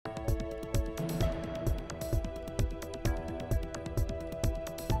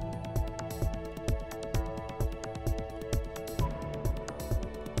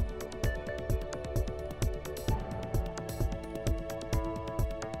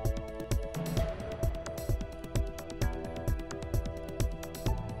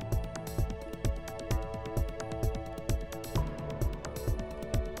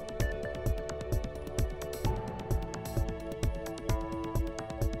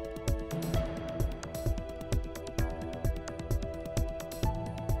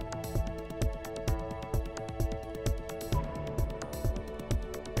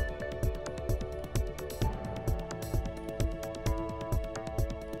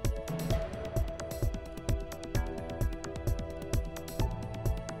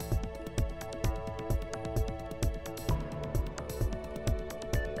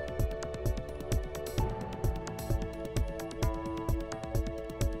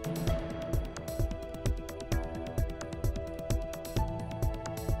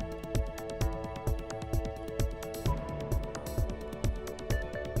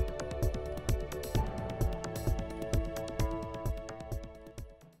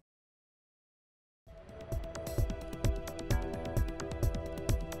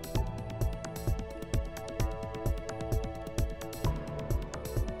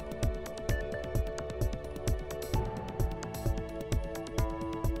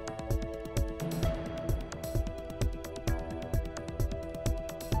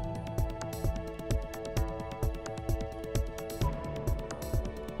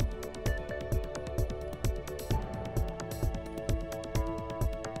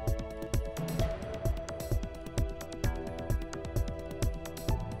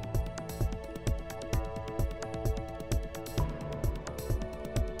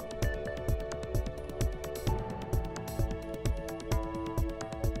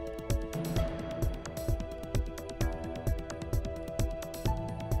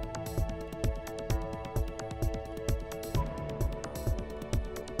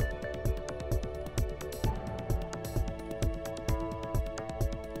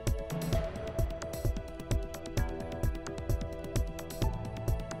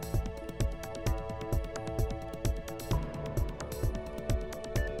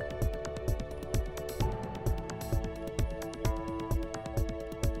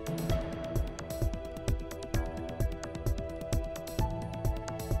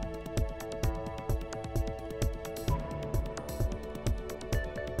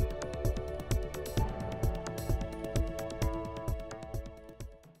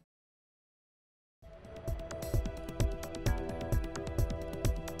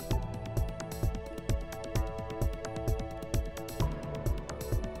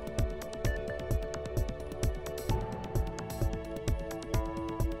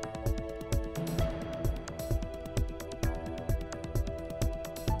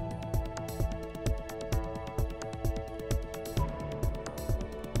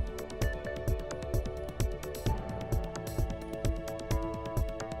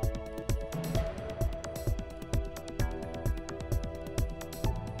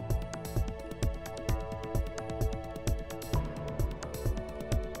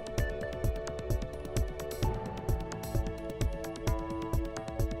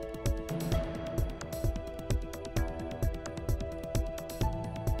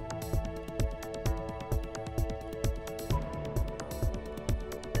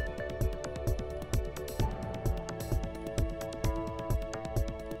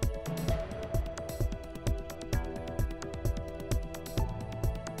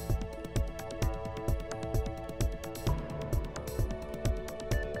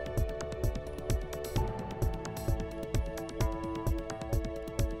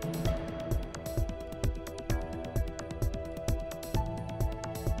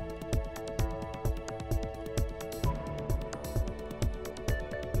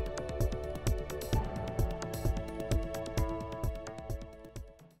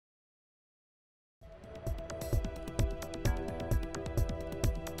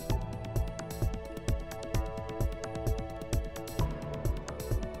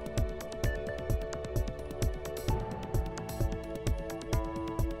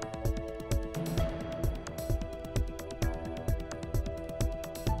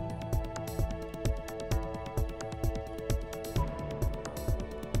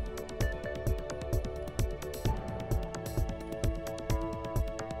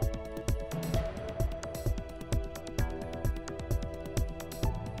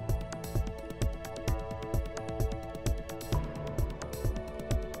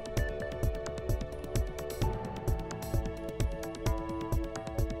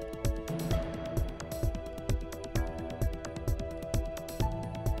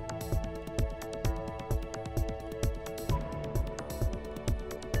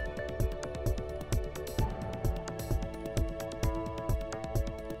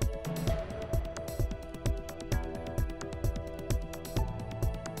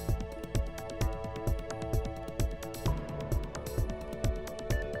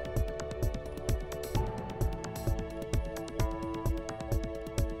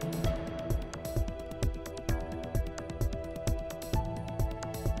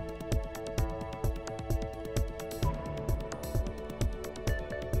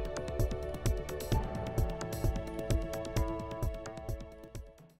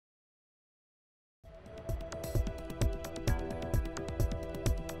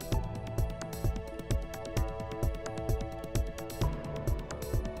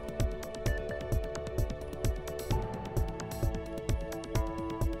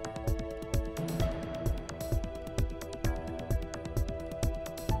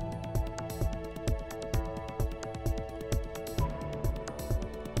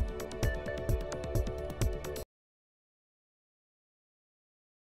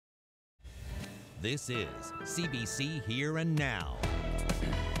This is CBC Here and Now.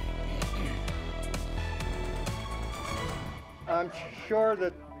 I'm sure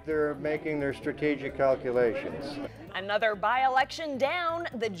that they're making their strategic calculations. Another by-election down,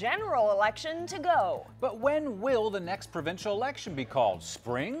 the general election to go. But when will the next provincial election be called?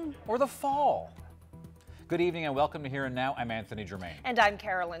 Spring or the fall? Good evening and welcome to Here and Now. I'm Anthony Germain. And I'm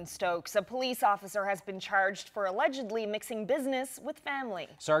Carolyn Stokes. A police officer has been charged for allegedly mixing business with family.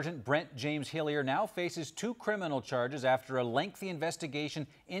 Sergeant Brent James Hillier now faces 2 criminal charges after a lengthy investigation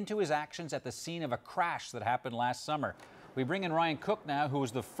into his actions at the scene of a crash that happened last summer. We bring in Ryan Cook now, who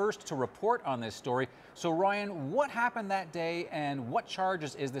was the first to report on this story. So Ryan, what happened that day and what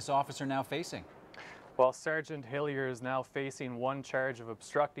charges is this officer now facing? Well, Sergeant Hillier is now facing 1 charge of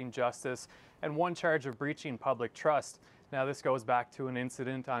obstructing justice and 1 charge of breaching public trust. Now, this goes back to an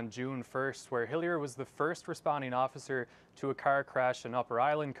incident on June 1st where Hillier was the first responding officer to a car crash in Upper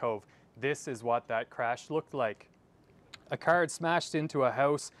Island Cove. This is what that crash looked like. A car had smashed into a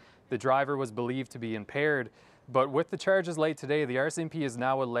house. The driver was believed to be impaired. But with the charges laid today, the RCMP is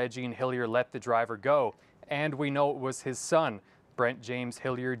now alleging Hillier let the driver go. And we know it was his son, Brent James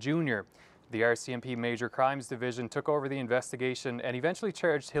Hillier Jr. The RCMP Major Crimes Division took over the investigation and eventually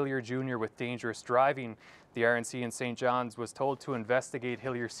charged Hillier Jr. with dangerous driving. The RNC in St. John's was told to investigate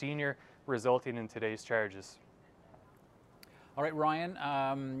Hillier Sr., resulting in today's charges. All right,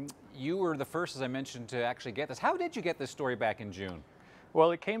 Ryan, you were the first, as I mentioned, to actually get this. How did you get this story back in June?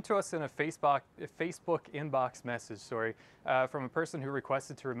 Well, it came to us in a Facebook inbox message, from a person who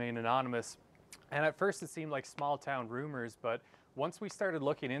requested to remain anonymous. And at first it seemed like small town rumors, but once we started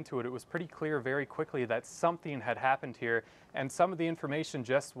looking into it, it was pretty clear very quickly that something had happened here, and some of the information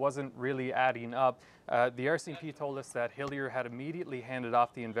just wasn't really adding up. The RCMP told us that Hillier had immediately handed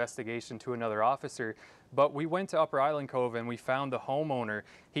off the investigation to another officer, but we went to Upper Island Cove and we found the homeowner.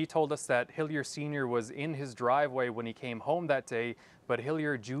 He told us that Hillier Sr. was in his driveway when he came home that day, but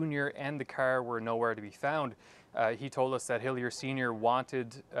Hillier Jr. and the car were nowhere to be found. He told us that Hillier Sr.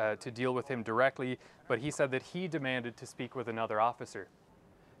 wanted to deal with him directly, but he said that he demanded to speak with another officer.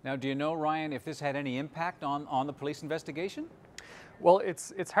 Now, do you know, Ryan, if this had any impact on the police investigation? Well,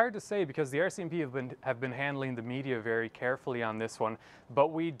 it's hard to say because the RCMP have been handling the media very carefully on this one, but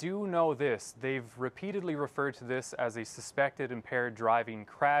we do know this. They've repeatedly referred to this as a suspected impaired driving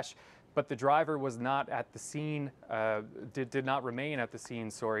crash, but the driver was not at the scene, did not remain at the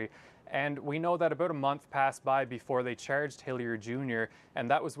scene, And we know that about a month passed by before they charged Hillier Jr., and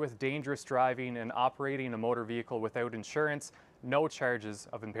that was with dangerous driving and operating a motor vehicle without insurance. No charges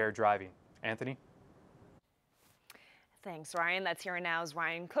of impaired driving. Anthony? Thanks, Ryan. That's Here and Now's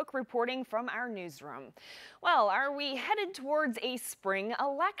Ryan Cook reporting from our newsroom. Well, are we headed towards a spring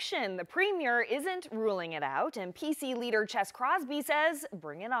election? The Premier isn't ruling it out, and PC leader Ches Crosby says,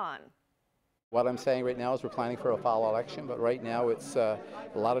 bring it on. What I'm saying right now is we're planning for a fall election, but right now it's a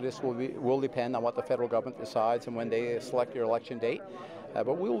lot of this will depend on what the federal government decides and when they select their election date.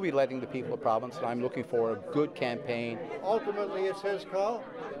 But we will be letting the people of the province, and I'm looking for a good campaign. Ultimately, it's his call.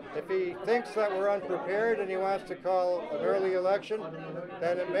 If he thinks that we're unprepared and he wants to call an early election,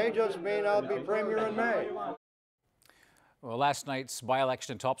 then it may just mean I'll be Premier in May. Well, last night's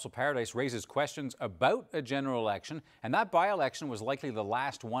by-election in Topsail Paradise raises questions about a general election, and that by-election was likely the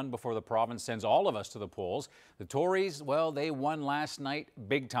last one before the province sends all of us to the polls. The Tories, well, they won last night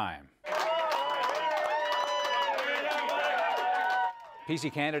big time.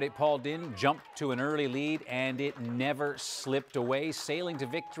 PC candidate Paul Dinn jumped to an early lead, and it never slipped away, sailing to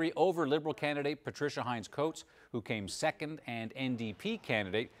victory over Liberal candidate Patricia Hines-Coates, who came second, and NDP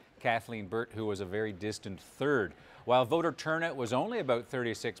candidate Kathleen Burt, who was a very distant third. While voter turnout was only about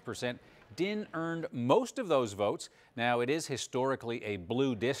 36%, Dinn earned most of those votes. Now, it is historically a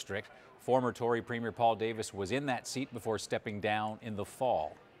blue district. Former Tory Premier Paul Davis was in that seat before stepping down in the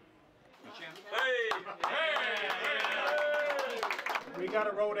fall. We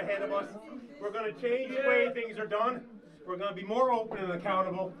got a road ahead of us. We're going to change the way things are done. We're going to be more open and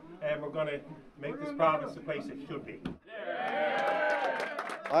accountable, and we're going to make this province the place it should be.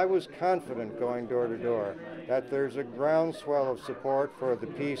 I was confident going door to door that there's a groundswell of support for the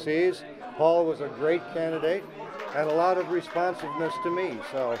PCs. Paul was a great candidate and a lot of responsiveness to me.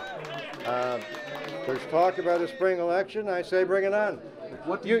 So there's talk about a spring election. I say bring it on.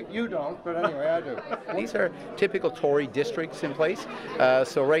 What you don't, but anyway, I do. These are typical Tory districts in place.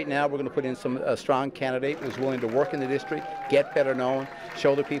 So right now we're going to put in a strong candidate who's willing to work in the district, get better known,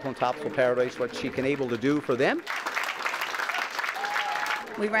 show the people in Topsail Paradise what she can able to do for them.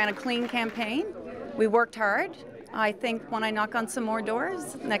 We ran a clean campaign. We worked hard. I think when I knock on some more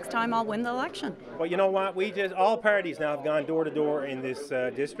doors, next time I'll win the election. But you know what? All parties now have gone door to door in this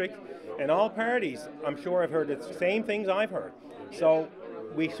district, and all parties, I'm sure, have heard the same things I've heard. So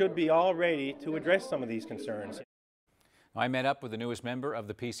we should be all ready to address some of these concerns. I met up with the newest member of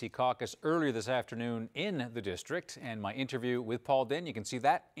the PC caucus earlier this afternoon in the district, and my interview with Paul Dinn, you can see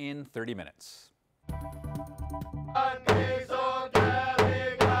that in 30 minutes.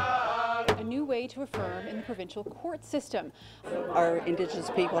 A new way to affirm in the provincial court system. Our Indigenous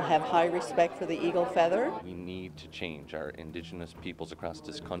people have high respect for the eagle feather. We need to change. Our Indigenous peoples across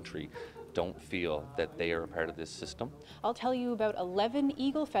this country don't feel that they are a part of this system. I'll tell you about 11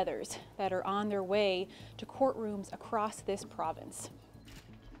 eagle feathers that are on their way to courtrooms across this province.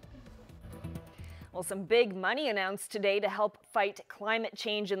 Well, some big money announced today to help fight climate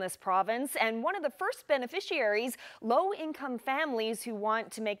change in this province, and one of the first beneficiaries, low-income families who want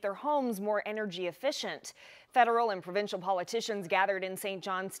to make their homes more energy efficient. Federal and provincial politicians gathered in St.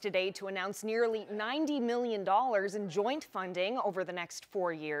 John's today to announce nearly $90 million in joint funding over the next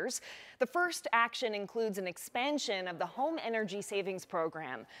 4 years. The first action includes an expansion of the Home Energy Savings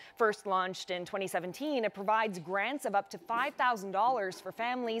Program. First launched in 2017, it provides grants of up to $5,000 for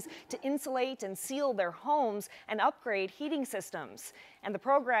families to insulate and seal their homes and upgrade heating systems. And the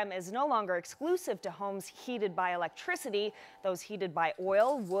program is no longer exclusive to homes heated by electricity. Those heated by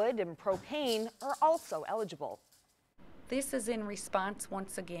oil, wood, and propane are also eligible. This is in response,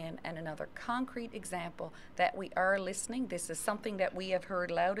 once again, and another concrete example that we are listening. This is something that we have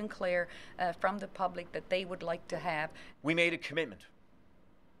heard loud and clear from the public that they would like to have. We made a commitment,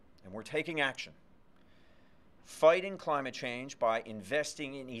 and we're taking action. Fighting climate change by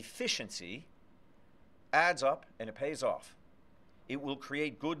investing in efficiency adds up and it pays off. It will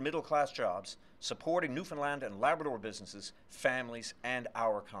create good middle-class jobs, supporting Newfoundland and Labrador businesses, families, and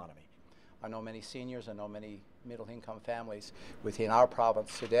our economy. I know many seniors, I know many middle-income families within our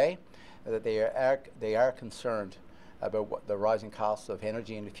province today that they are concerned about the rising costs of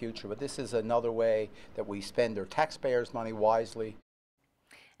energy in the future, but this is another way that we spend their taxpayers' money wisely.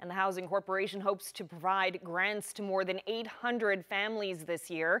 And the Housing Corporation hopes to provide grants to more than 800 families this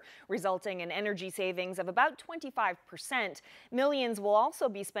year, resulting in energy savings of about 25%. Millions will also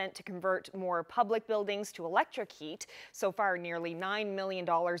be spent to convert more public buildings to electric heat. So far, nearly $9 million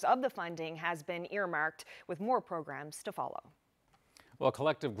of the funding has been earmarked, with more programs to follow. Well, a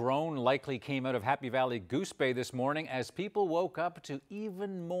collective groan likely came out of Happy Valley Goose Bay this morning as people woke up to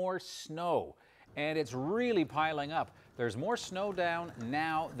even more snow. And it's really piling up. There's more snow down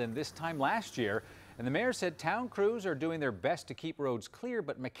now than this time last year, and the mayor said town crews are doing their best to keep roads clear,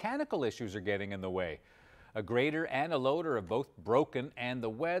 but mechanical issues are getting in the way. A grader and a loader are both broken, and the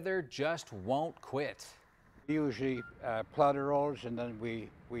weather just won't quit. We usually plow the roads, and then we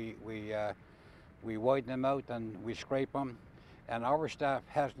widen them out and we scrape them, and our staff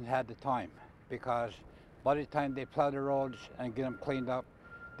hasn't had the time, because by the time they plow the roads and get them cleaned up,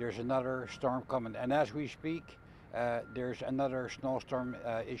 there's another storm coming, and as we speak, there's another snowstorm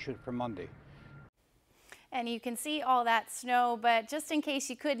issued for Monday. And you can see all that snow, but just in case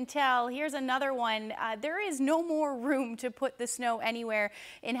you couldn't tell, here's another one. There is no more room to put the snow anywhere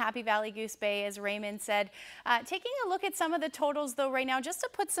in Happy Valley Goose Bay, as Raymond said. Taking a look at some of the totals, though, right now, just to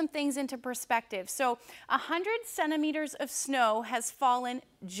put some things into perspective. So 100 centimeters of snow has fallen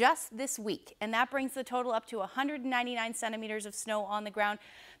just this week, and that brings the total up to 199 centimeters of snow on the ground.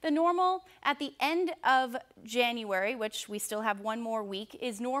 The normal at the end of January, which we still have one more week,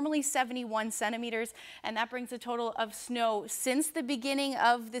 is normally 71 centimeters, and that brings the total of snow since the beginning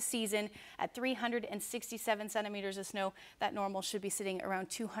of the season at 367 centimeters of snow. That normal should be sitting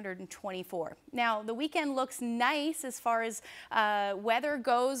around 224. Now, the weekend looks nice as far as weather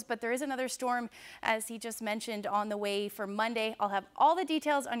goes, but there is another storm, as he just mentioned, on the way for Monday. I'll have all the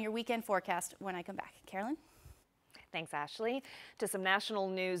details on your weekend forecast when I come back. Carolyn? Thanks, Ashley. To some national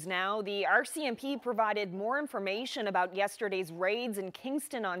news now. The RCMP provided more information about yesterday's raids in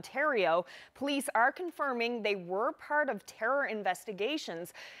Kingston, Ontario. Police are confirming they were part of terror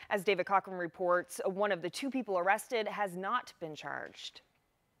investigations. As David Cochran reports, one of the two people arrested has not been charged.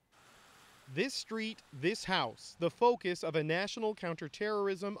 This street, this house, the focus of a national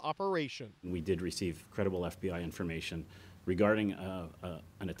counterterrorism operation. We did receive credible FBI information regarding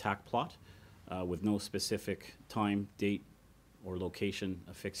an attack plot. With no specific time, date, or location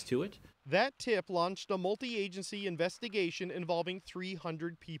affixed to it. That tip launched a multi-agency investigation involving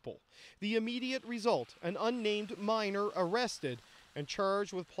 300 people. The immediate result, an unnamed minor arrested and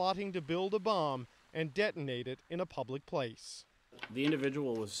charged with plotting to build a bomb and detonate it in a public place. The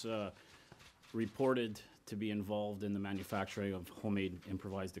individual was reported to be involved in the manufacturing of homemade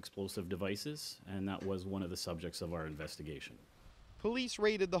improvised explosive devices, and that was one of the subjects of our investigation. Police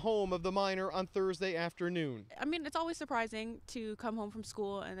raided the home of the miner on Thursday afternoon. I mean, it's always surprising to come home from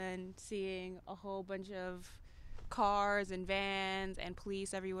school and then seeing a whole bunch of cars and vans and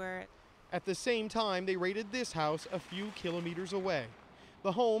police everywhere. At the same time, they raided this house a few kilometers away,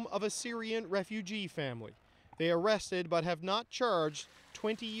 the home of a Syrian refugee family. They arrested but have not charged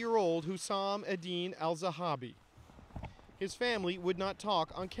 20-year-old Hussam Eddin al-Zahabi. His family would not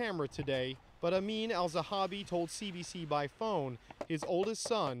talk on camera today, but Amin al-Zahabi told CBC by phone his oldest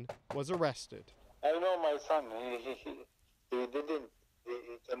son was arrested. I know my son, he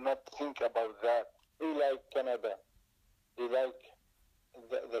cannot think about that. He liked Canada. He liked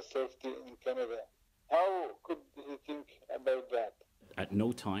the safety in Canada. How could he think about that? At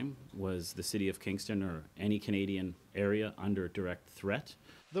no time was the city of Kingston or any Canadian area under direct threat.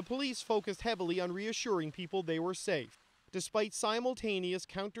 The police focused heavily on reassuring people they were safe, despite simultaneous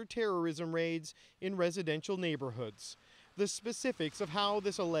counter-terrorism raids in residential neighborhoods. The specifics of how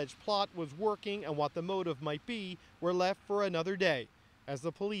this alleged plot was working and what the motive might be were left for another day, as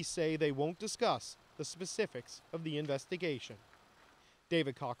the police say they won't discuss the specifics of the investigation.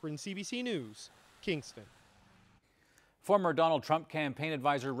 David Cochran, CBC News, Kingston. Former Donald Trump campaign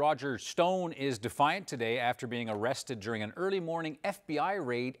advisor Roger Stone is defiant today after being arrested during an early morning FBI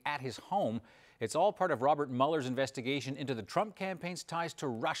raid at his home. It's all part of Robert Mueller's investigation into the Trump campaign's ties to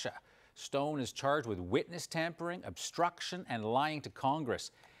Russia. Stone is charged with witness tampering, obstruction, and lying to Congress.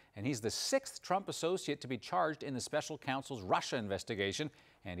 And he's the 6th Trump associate to be charged in the special counsel's Russia investigation,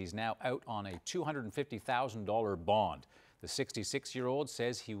 and he's now out on a $250,000 bond. The 66-year-old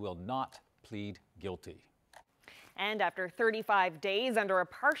says he will not plead guilty. And after 35 days under a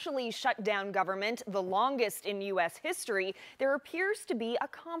partially shut down government, the longest in U.S. history, there appears to be a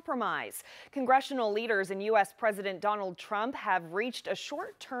compromise. Congressional leaders and U.S. President Donald Trump have reached a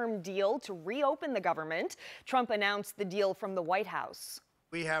short-term deal to reopen the government. Trump announced the deal from the White House.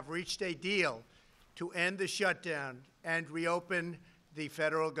 We have reached a deal to end the shutdown and reopen the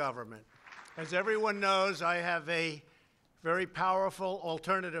federal government. As everyone knows, I have a very powerful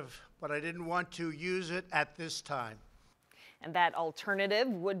alternative, but I didn't want to use it at this time. And that alternative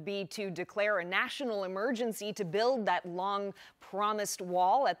would be to declare a national emergency to build that long-promised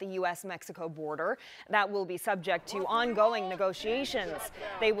wall at the U.S.-Mexico border. That will be subject to ongoing negotiations.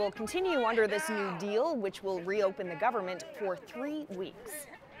 They will continue under this new deal, which will reopen the government for 3 weeks.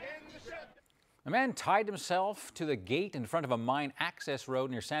 A man tied himself to the gate in front of a mine access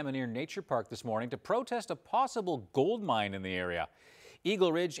road near Salmon Nature Park this morning to protest a possible gold mine in the area.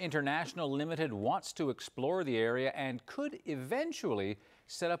 Eagle Ridge International Limited wants to explore the area and could eventually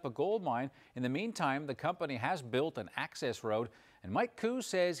set up a gold mine. In the meantime, the company has built an access road, and Mike Coos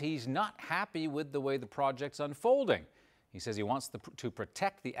says he's not happy with the way the project's unfolding. He says he wants to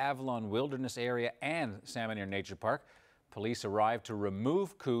protect the Avalon Wilderness area and Salmon Nature Park. Police arrived to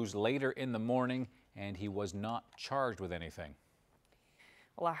remove Coos later in the morning, and he was not charged with anything.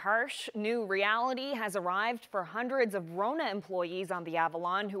 Well, a harsh new reality has arrived for hundreds of Rona employees on the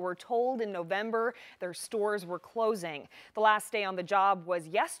Avalon who were told in November their stores were closing. The last day on the job was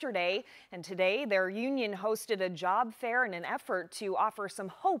yesterday, and today their union hosted a job fair in an effort to offer some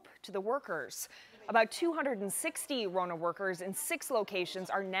hope to the workers. About 260 Rona workers in 6 locations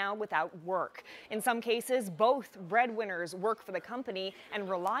are now without work. In some cases, both breadwinners work for the company and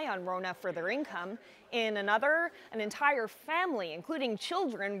rely on Rona for their income. In another, an entire family, including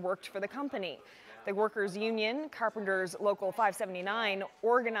children, worked for the company. The workers' union, Carpenters Local 579,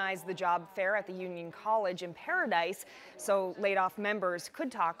 organized the job fair at the Union College in Paradise so laid-off members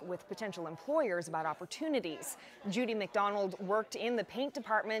could talk with potential employers about opportunities. Judy McDonald worked in the paint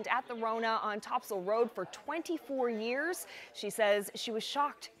department at the Rona on Topsail Road for 24 years. She says she was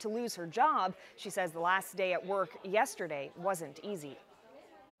shocked to lose her job. She says the last day at work yesterday wasn't easy.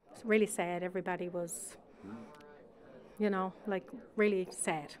 It's really sad. Everybody was, you know, like really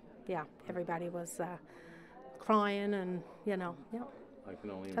sad. Yeah, everybody was crying and, you know, yeah.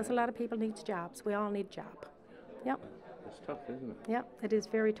 Because a lot of people need jobs. We all need a job. Yep. It's tough, isn't it? Yep, it is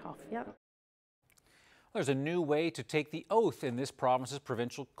very tough, yep. There's a new way to take the oath in this province's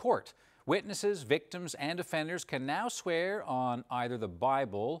provincial court. Witnesses, victims, and offenders can now swear on either the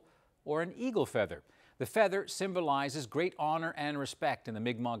Bible or an eagle feather. The feather symbolizes great honor and respect in the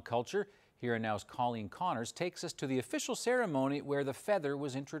Mi'kmaq culture. Here and Now's Colleen Connors takes us to the official ceremony where the feather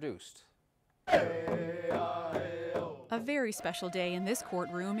was introduced. A very special day in this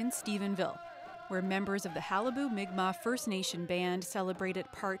courtroom in Stephenville, where members of the Halibut Mi'kmaq First Nation Band celebrated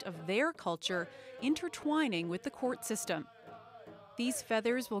part of their culture intertwining with the court system. These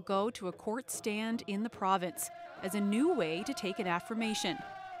feathers will go to a court stand in the province as a new way to take an affirmation.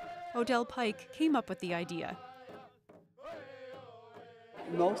 Odell Pike came up with the idea.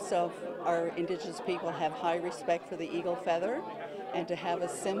 Most of our Indigenous people have high respect for the eagle feather, and to have a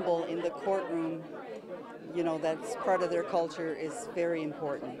symbol in the courtroom, you know, that's part of their culture is very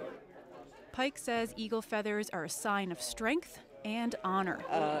important. Pike says eagle feathers are a sign of strength and honor.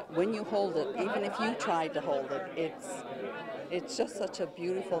 When you hold it, even if you tried to hold it, it's just such a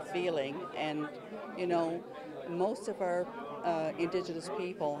beautiful feeling. And, you know, most of our Indigenous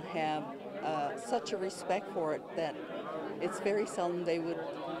people have such a respect for it that it's very seldom they would,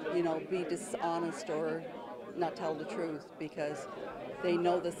 you know, be dishonest or not tell the truth because they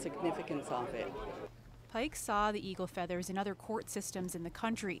know the significance of it. Pike saw the eagle feathers in other court systems in the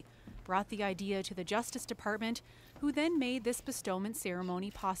country, brought the idea to the Justice Department, who then made this bestowment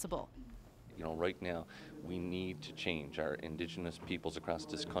ceremony possible. You know, right now we need to change. Our Indigenous peoples across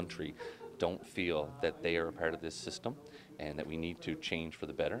this country don't feel that they are a part of this system and that we need to change for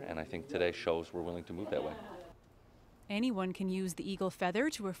the better, and I think today shows we're willing to move that way. Anyone can use the eagle feather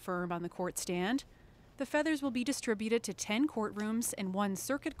to affirm on the court stand. The feathers will be distributed to 10 courtrooms and 1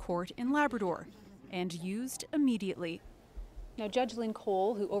 circuit court in Labrador and used immediately. Now, Judge Lynn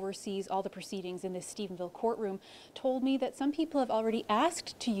Cole, who oversees all the proceedings in this Stephenville courtroom, told me that some people have already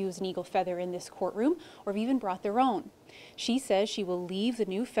asked to use an eagle feather in this courtroom or have even brought their own. She says she will leave the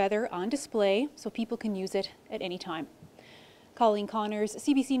new feather on display so people can use it at any time. Colleen Connors,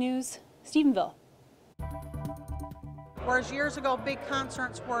 CBC News, Stephenville. Whereas years ago, big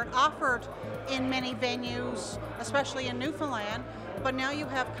concerts weren't offered in many venues, especially in Newfoundland, but now you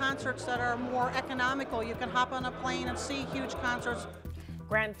have concerts that are more economical. You can hop on a plane and see huge concerts.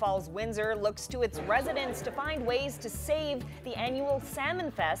 Grand Falls Windsor looks to its residents to find ways to save the annual Salmon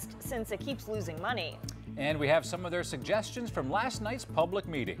Fest since it keeps losing money. And we have some of their suggestions from last night's public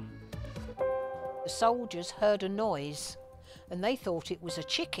meeting. The soldiers heard a noise and they thought it was a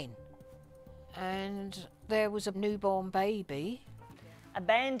chicken. And there was a newborn baby.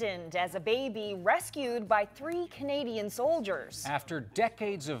 Abandoned as a baby, rescued by 3 Canadian soldiers. After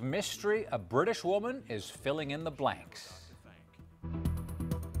decades of mystery, a British woman is filling in the blanks.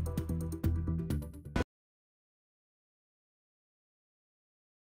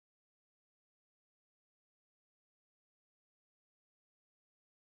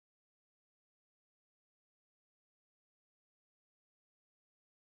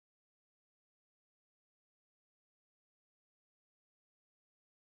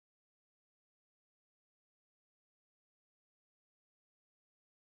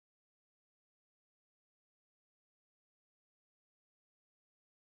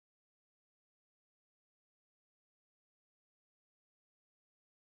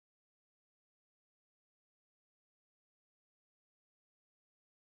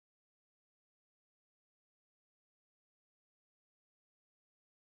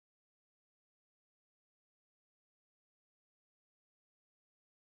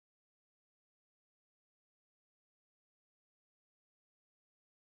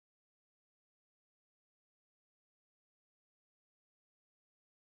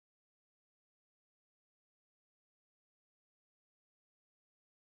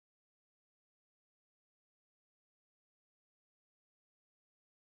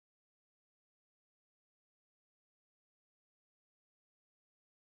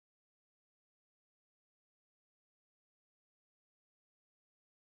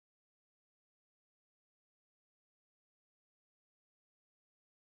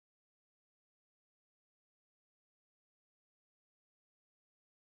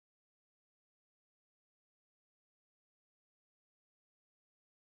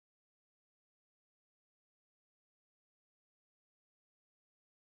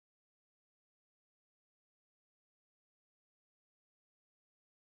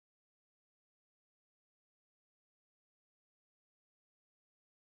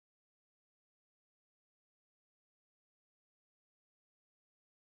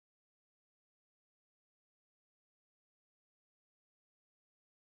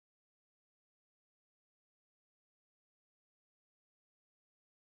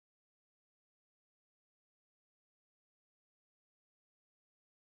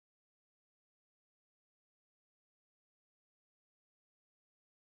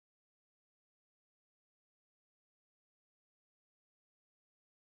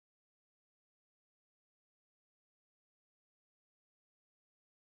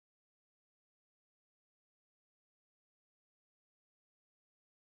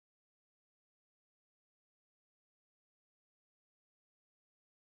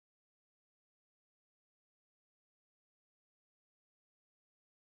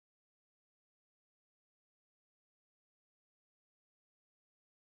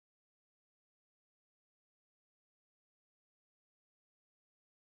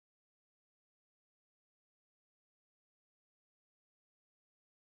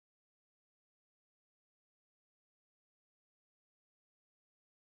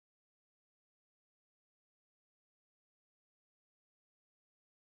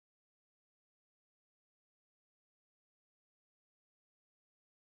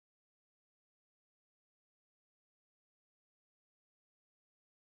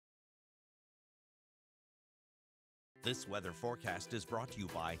 This weather forecast is brought to you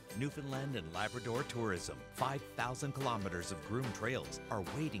by Newfoundland and Labrador Tourism. 5,000 kilometers of groomed trails are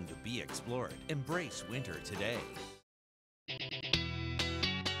waiting to be explored. Embrace winter today.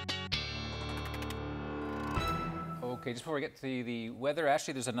 Okay, just before we get to the weather,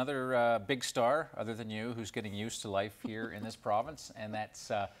 actually, there's another big star, other than you, who's getting used to life here in this province, and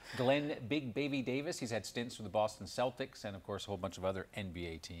that's Glenn Big Baby Davis. He's had stints with the Boston Celtics and, of course, a whole bunch of other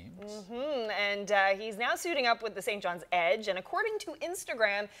NBA teams. And he's now suiting up with the St. John's Edge, and according to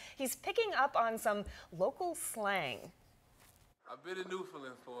Instagram, he's picking up on some local slang. I've been in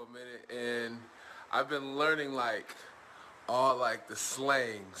Newfoundland for a minute, and I've been learning, like, all, like, the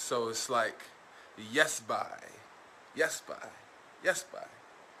slang. So it's like, yes, bye. Yes, bye. Yes, bye.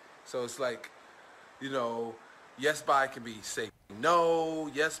 So it's like, you know, yes, bye can be say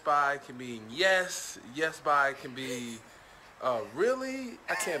no. Yes, bye can mean yes. Yes, bye can be, really?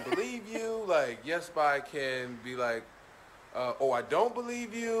 I can't believe you. Like, yes, bye can be like, oh, I don't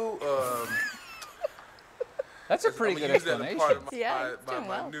believe you. That's a pretty good explanation. Part of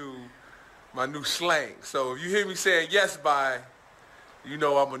my new slang. So if you hear me saying yes, bye, you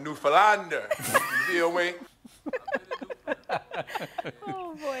know I'm a Newfoundlander. You feel me?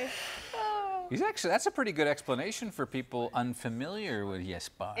 Oh boy. Oh. He's actually, that's a pretty good explanation for people unfamiliar with yes,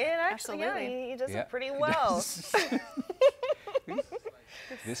 bye. It actually, yeah, he does it pretty well.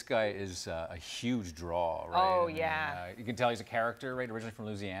 This guy is a huge draw, right? Oh, I mean, yeah. You can tell he's a character, right? Originally from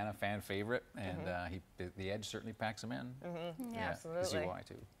Louisiana, fan favorite, and the Edge certainly packs him in. Yeah, absolutely. I see why,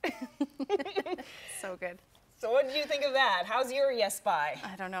 too. So good. So what did you think of that? How's your yes, bye?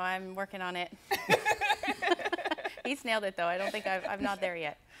 I don't know. I'm working on it. He's nailed it, though. I don't think I'm not there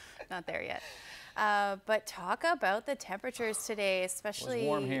yet. Not there yet. But talk about the temperatures today, especially. It was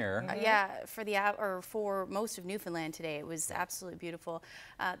warm here. Yeah, for most of Newfoundland today, it was absolutely beautiful.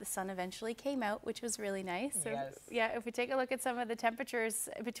 The sun eventually came out, which was really nice. So, yes. Yeah, if we take a look at some of the temperatures,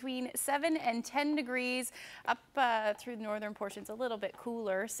 between 7 and 10 degrees up through the northern portions, a little bit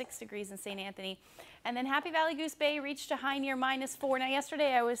cooler, 6 degrees in St. Anthony. And then Happy Valley Goose Bay reached a high near -4. Now,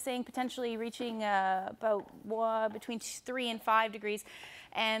 yesterday I was saying potentially reaching about between 3 and 5 degrees.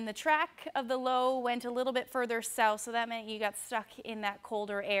 And the track of the low went a little bit further south, so that meant you got stuck in that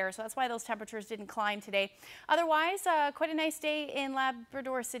colder air. So that's why those temperatures didn't climb today. Otherwise, quite a nice day in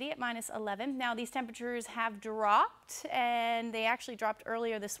Labrador City at -11. Now, these temperatures have dropped, and they actually dropped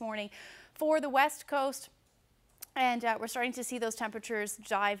earlier this morning for the West Coast. And we're starting to see those temperatures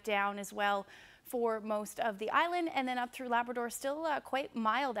dive down as well for most of the island, and then up through Labrador, still quite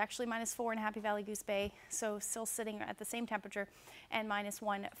mild, actually -4 in Happy Valley Goose Bay, so still sitting at the same temperature, and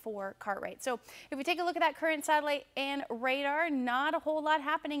 -1 for Cartwright. So if we take a look at that current satellite and radar, not a whole lot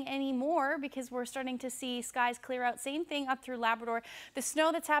happening anymore because we're starting to see skies clear out. Same thing up through Labrador. The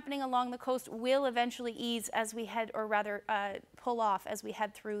snow that's happening along the coast will eventually ease as we head, or rather pull off as we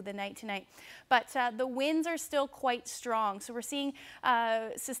head through the night tonight. But the winds are still quite strong, so we're seeing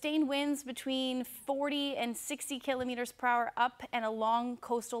sustained winds between 40 and 60 kilometers per hour up and along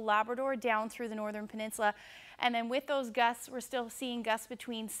coastal Labrador down through the northern peninsula. And then with those gusts, we're still seeing gusts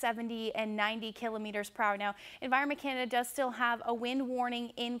between 70 and 90 kilometers per hour. Now, Environment Canada does still have a wind warning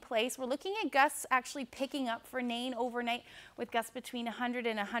in place. We're looking at gusts actually picking up for Nain overnight with gusts between 100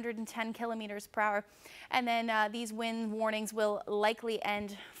 and 110 kilometers per hour. And then these wind warnings will likely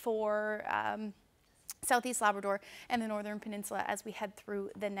end for Southeast Labrador and the Northern Peninsula as we head through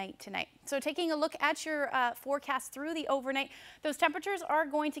the night tonight. So taking a look at your forecast through the overnight, those temperatures are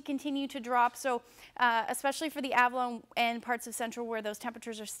going to continue to drop. So especially for the Avalon and parts of Central where those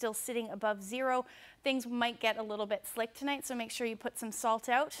temperatures are still sitting above 0, things might get a little bit slick tonight, so make sure you put some salt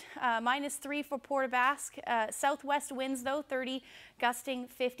out. -3 for Port aux Basques. Southwest winds though, 30, gusting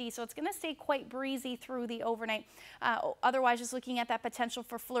 50, so it's going to stay quite breezy through the overnight. Otherwise, just looking at that potential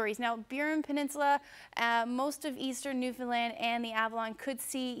for flurries. Now, Burin Peninsula, most of eastern Newfoundland and the Avalon could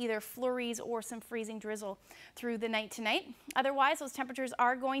see either flurries or some freezing drizzle through the night tonight. Otherwise, those temperatures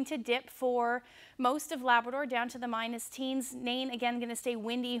are going to dip for most of Labrador down to the -teens. Nain, again, going to stay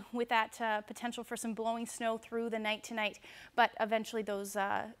windy with that potential for some blowing snow through the night tonight, but eventually those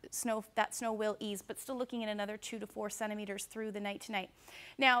that snow will ease, but still looking at another 2 to 4 centimeters through the night tonight.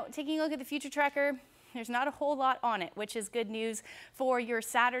 Now, taking a look at the future tracker, there's not a whole lot on it, which is good news for your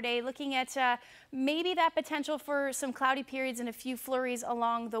Saturday. Looking at maybe that potential for some cloudy periods and a few flurries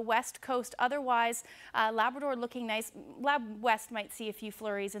along the west coast. Otherwise, Labrador looking nice. Lab West might see a few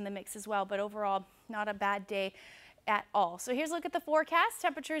flurries in the mix as well, but overall, not a bad day. at all. So here's a look at the forecast.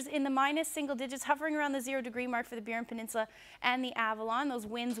 Temperatures in the minus single digits, hovering around the 0 degree mark for the Burin Peninsula and the Avalon. Those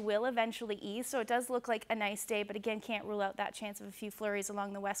winds will eventually ease, so it does look like a nice day, but again, can't rule out that chance of a few flurries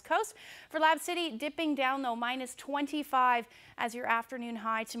along the west coast. For Lab City, dipping down though, minus 25 as your afternoon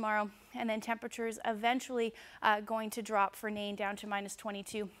high tomorrow, and then temperatures eventually going to drop for Nain down to minus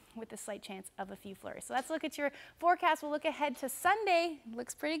 22 with a slight chance of a few flurries. So let's look at your forecast. We'll look ahead to Sunday.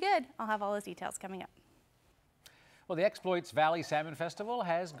 Looks pretty good. I'll have all those details coming up. Well, the Exploits Valley Salmon Festival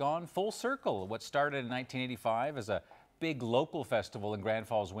has gone full circle. What started in 1985 as a big local festival in Grand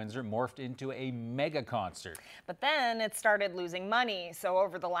Falls, Windsor, morphed into a mega concert. But then it started losing money. So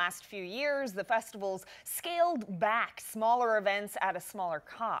over the last few years, the festival's scaled back smaller events at a smaller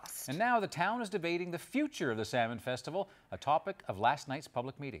cost. And now the town is debating the future of the Salmon Festival, a topic of last night's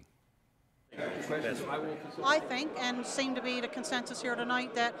public meeting. I think, and seemed to be the consensus here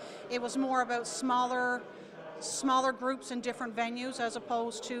tonight, that it was more about smaller groups in different venues as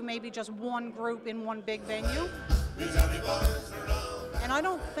opposed to maybe just one group in one big venue. And I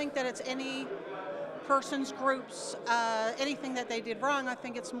don't think that it's any person's groups, anything that they did wrong. I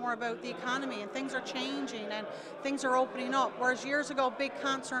think it's more about the economy, and things are changing and things are opening up. Whereas years ago, big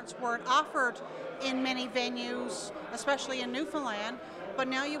concerts weren't offered in many venues, especially in Newfoundland. But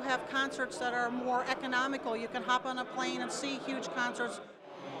now you have concerts that are more economical. You can hop on a plane and see huge concerts.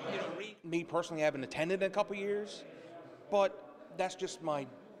 Me personally, I haven't attended in a couple years, but that's just my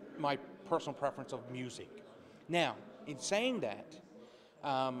personal preference of music. Now, in saying that,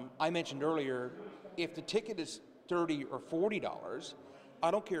 I mentioned earlier, if the ticket is $30 or $40,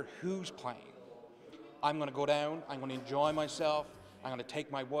 I don't care who's playing. I'm going to go down, I'm going to enjoy myself, I'm going to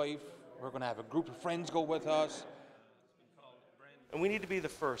take my wife, we're going to have a group of friends go with us. And we need to be the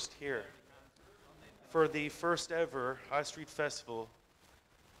first here for the first ever High Street Festival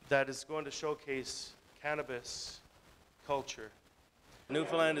that is going to showcase cannabis culture.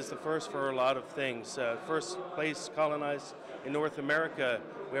 Newfoundland is the first for a lot of things. First place colonized in North America.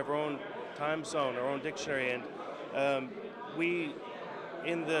 We have our own time zone, our own dictionary, and we,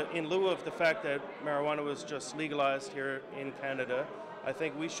 in lieu of the fact that marijuana was just legalized here in Canada, I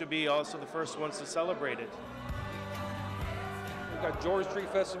think we should be also the first ones to celebrate it. We've got George Street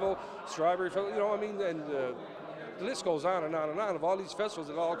Festival, Strawberry Festival, you know, I mean, and the list goes on and on and on of all these festivals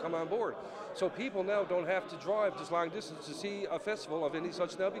that all come on board. So people now don't have to drive this long distance to see a festival of any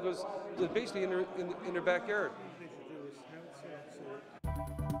such now because they're basically in their backyard.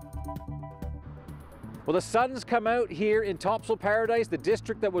 Well, the sun's come out here in Topsail Paradise, the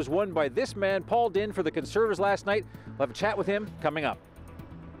district that was won by this man, Paul Dinn, for the Conservatives last night. We'll have a chat with him coming up.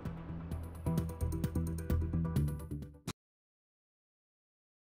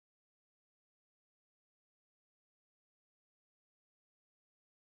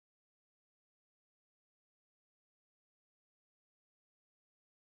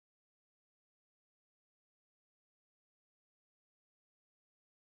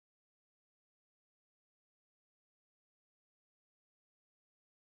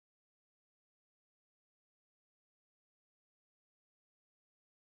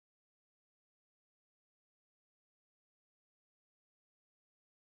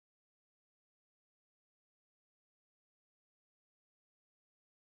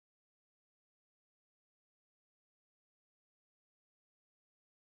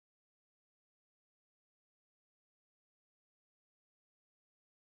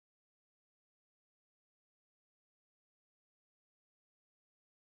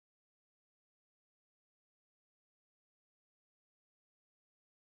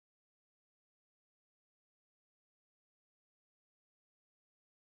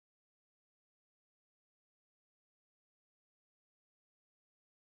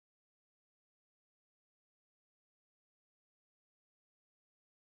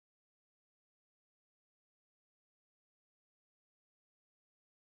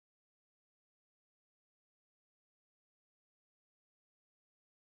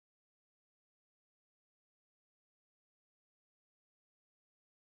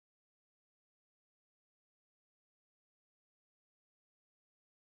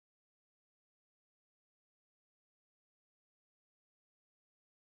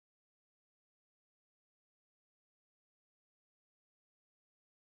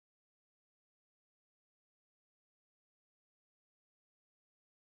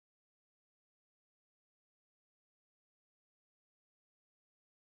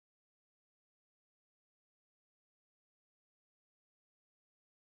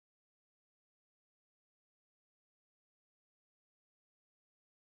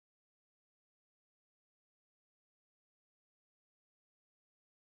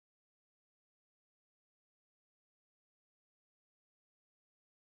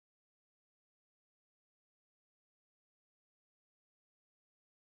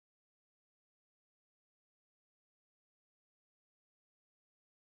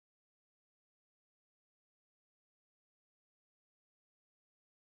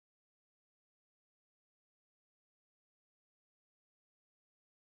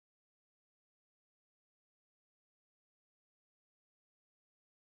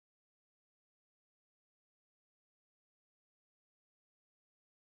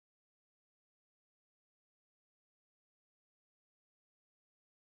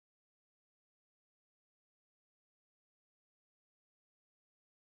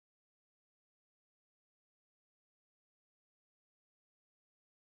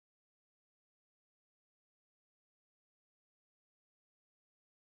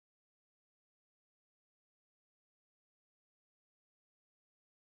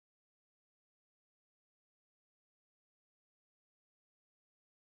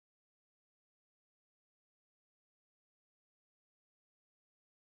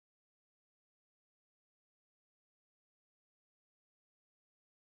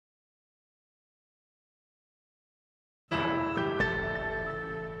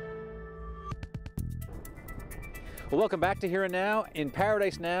 Well, welcome back to Here and Now. In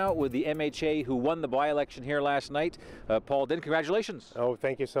Paradise now with the MHA who won the by-election here last night. Paul Dinn, congratulations. Oh,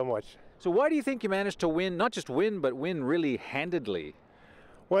 thank you so much. So why do you think you managed to win, not just win, but win really handedly?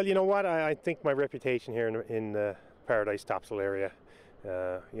 Well, you know what, I think my reputation here in the Paradise Topsail area,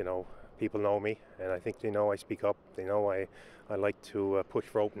 you know, people know me, and I think they know I speak up. They know I like to push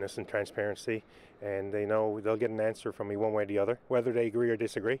for openness and transparency, and they know they'll get an answer from me one way or the other, whether they agree or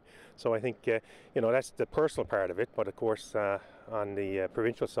disagree. So I think, you know, that's the personal part of it. But of course, on the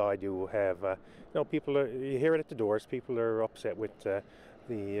provincial side, you have, you know, you hear it at the doors. People are upset with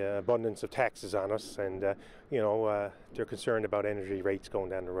the abundance of taxes on us, and you know, they're concerned about energy rates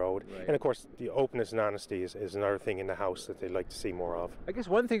going down the road. Right. And of course, the openness and honesty is another thing in the House that they'd like to see more of. I guess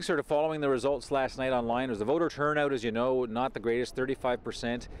one thing sort of following the results last night online was the voter turnout, as you know, not the greatest,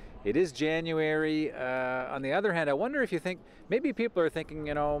 35%. It is January. On the other hand, I wonder if you think maybe people are thinking,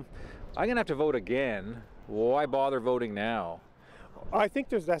 you know, I'm going to have to vote again. Why bother voting now? I think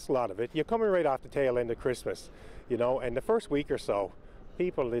that's a lot of it. You're coming right off the tail end of Christmas, you know, and the first week or so,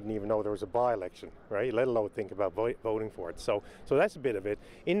 people didn't even know there was a by-election, right? Let alone think about voting for it. So that's a bit of it.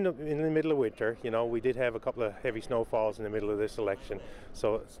 In the middle of winter, you know, we did have a couple of heavy snowfalls in the middle of this election,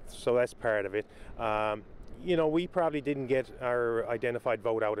 so that's part of it. You know, we probably didn't get our identified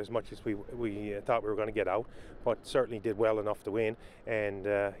vote out as much as we thought we were going to get out, but certainly did well enough to win. And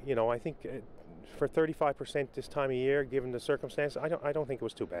you know, I think for 35% this time of year, given the circumstances, I don't think it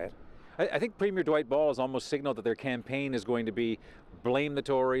was too bad. I think Premier Dwight Ball has almost signaled that their campaign is going to be blame the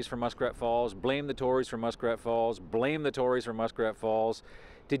Tories for Muskrat Falls, blame the Tories for Muskrat Falls, blame the Tories for Muskrat Falls.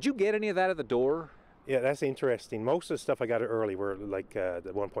 Did you get any of that at the door? Yeah, that's interesting. Most of the stuff I got early were like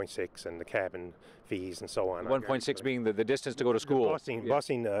the 1.6 and the cabin fees and so on. 1.6 being the distance to go to school. The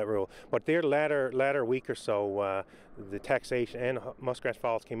busing rule. But their latter week or so, the taxation and Muskrat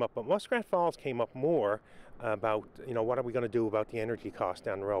Falls came up. But Muskrat Falls came up more about, you know, what are we going to do about the energy costs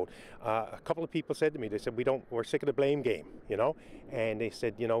down the road. A couple of people said to me, they said, we're sick of the blame game, you know, and they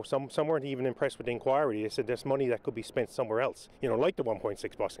said, you know, some weren't even impressed with the inquiry. They said there's money that could be spent somewhere else, you know, like the 1.6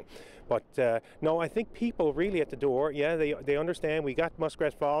 busing. But no, I think people really at the door, yeah, they understand we got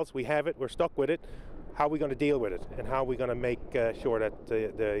Muskrat Falls, we have it, we're stuck with it. How are we going to deal with it, and how are we going to make sure that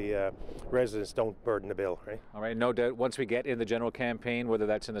the residents don't burden the bill, right? All right, no doubt once we get in the general campaign, whether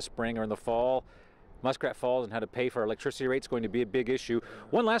that's in the spring or in the fall, Muskrat Falls and how to pay for electricity rates is going to be a big issue.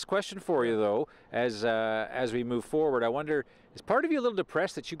 One last question for you, though, as we move forward. I wonder, is part of you a little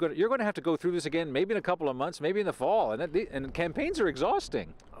depressed that you're going to have to go through this again, maybe in a couple of months, maybe in the fall, and campaigns are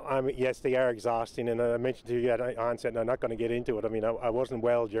exhausting? I mean, yes, they are exhausting, and I mentioned to you at onset, and I'm not going to get into it. I mean, I wasn't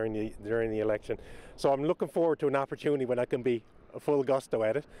well during the election, so I'm looking forward to an opportunity when I can be a full gusto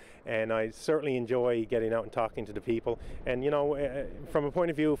at it, and I certainly enjoy getting out and talking to the people. And you know, from a point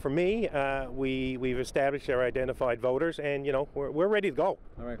of view for me, we've established our identified voters, and you know, we're ready to go.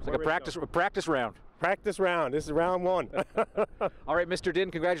 All right, it's like a practice round. Practice round. This is round one. All right, Mr.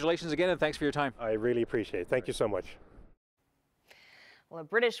 Dinn, congratulations again, and thanks for your time. I really appreciate it. Thank you so much. Well, a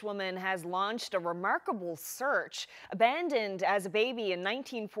British woman has launched a remarkable search. Abandoned as a baby in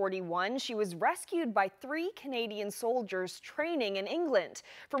 1941, she was rescued by 3 Canadian soldiers training in England.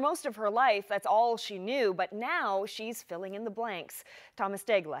 For most of her life, that's all she knew, but now she's filling in the blanks. Thomas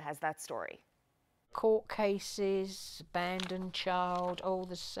Degla has that story. Court cases, abandoned child, oh,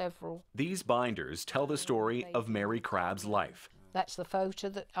 there's several. These binders tell the story of Mary Crabb's life. That's the photo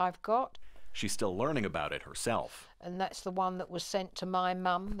that I've got. She's still learning about it herself. And that's the one that was sent to my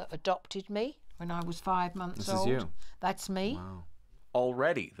mum that adopted me when I was 5 months old. This is you. That's me. Wow.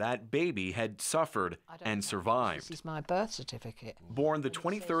 Already, that baby had suffered and survived. This is my birth certificate. Born the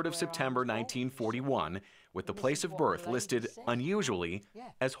 23rd of September 1941, with the place of birth listed unusually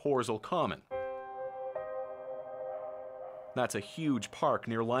as Horsell Common. That's a huge park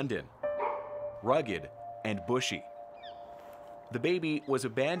near London, rugged and bushy. The baby was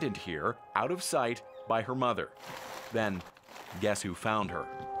abandoned here, out of sight, by her mother. Then, guess who found her?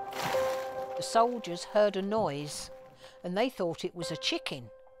 The soldiers heard a noise, and they thought it was a chicken.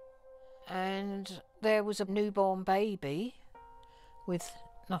 And there was a newborn baby with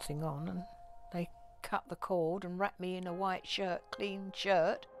nothing on, and they cut the cord and wrapped me in a white shirt, clean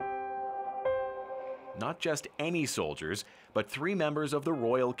shirt. Not just any soldiers, but 3 members of the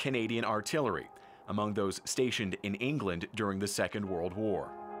Royal Canadian Artillery, among those stationed in England during the Second World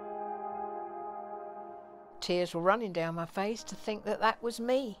War. Tears were running down my face to think that that was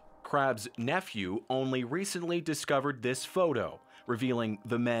me. Crabb's nephew only recently discovered this photo, revealing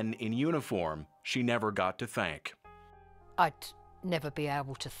the men in uniform she never got to thank. I'd never be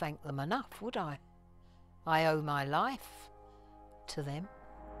able to thank them enough, would I? I owe my life to them.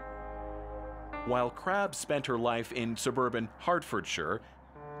 While Crabbe spent her life in suburban Hertfordshire,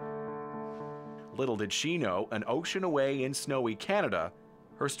 little did she know, an ocean away in snowy Canada,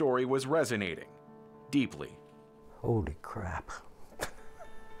 her story was resonating deeply. Holy crap.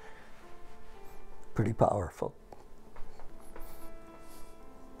 Pretty powerful.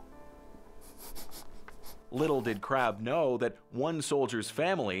 Little did Crabbe know that one soldier's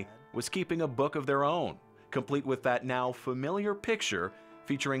family was keeping a book of their own, complete with that now familiar picture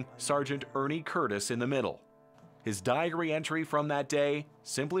featuring Sergeant Ernie Curtis in the middle. His diary entry from that day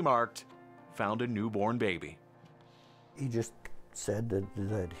simply marked, "Found a newborn baby." He just said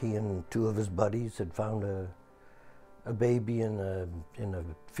that he and two of his buddies had found a baby in a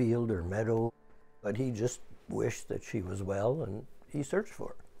field or meadow, but he just wished that she was well, and he searched for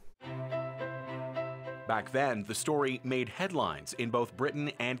her. Back then, the story made headlines in both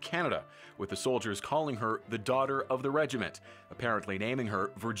Britain and Canada, with the soldiers calling her the daughter of the regiment, apparently naming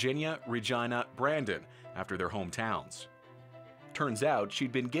her Virginia Regina Brandon after their hometowns. Turns out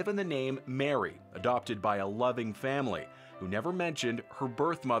she'd been given the name Mary, adopted by a loving family, who never mentioned her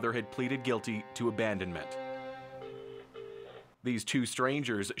birth mother had pleaded guilty to abandonment. These two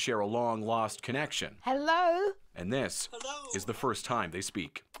strangers share a long-lost connection. Hello? And this is the first time they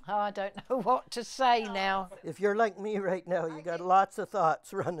speak. Oh, I don't know what to say now. If you're like me right now, you got lots of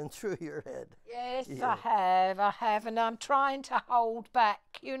thoughts running through your head. Yes, Yeah. I have, and I'm trying to hold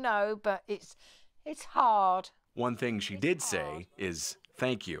back, you know, but it's hard. One thing she did say is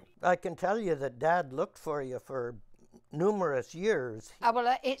thank you. I can tell you that Dad looked for you for numerous years. Oh,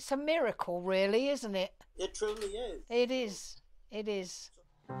 well, it's a miracle, really, isn't it? It truly is. It is. It is.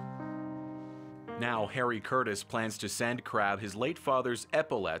 Now Harry Curtis plans to send Crabbe his late father's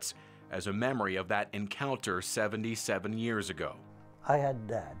epaulets as a memory of that encounter 77 years ago. I had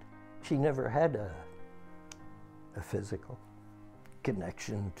Dad. She never had a physical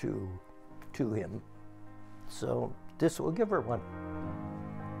connection to him. So this will give her one.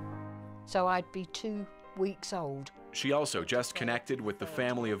 So I'd be 2 weeks old. She also just connected with the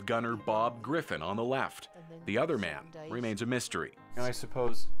family of gunner Bob Griffin on the left. The other man remains a mystery. I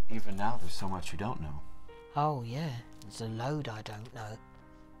suppose even now there's so much you don't know. Oh, yeah. There's a load I don't know.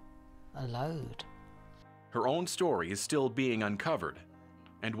 A load. Her own story is still being uncovered,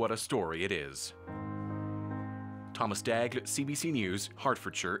 and what a story it is. Thomas Dagg, CBC News,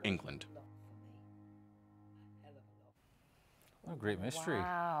 Hertfordshire, England. What a great mystery,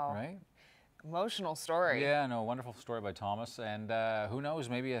 Wow. right? Emotional story. Yeah, no, wonderful story by Thomas. And who knows,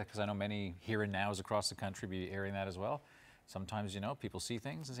 maybe, because I know many here and nows across the country be airing that as well. Sometimes, you know, people see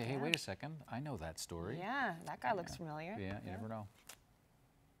things and say, hey, wait a second, I know that story. Yeah, that guy looks familiar. Yeah, you never know.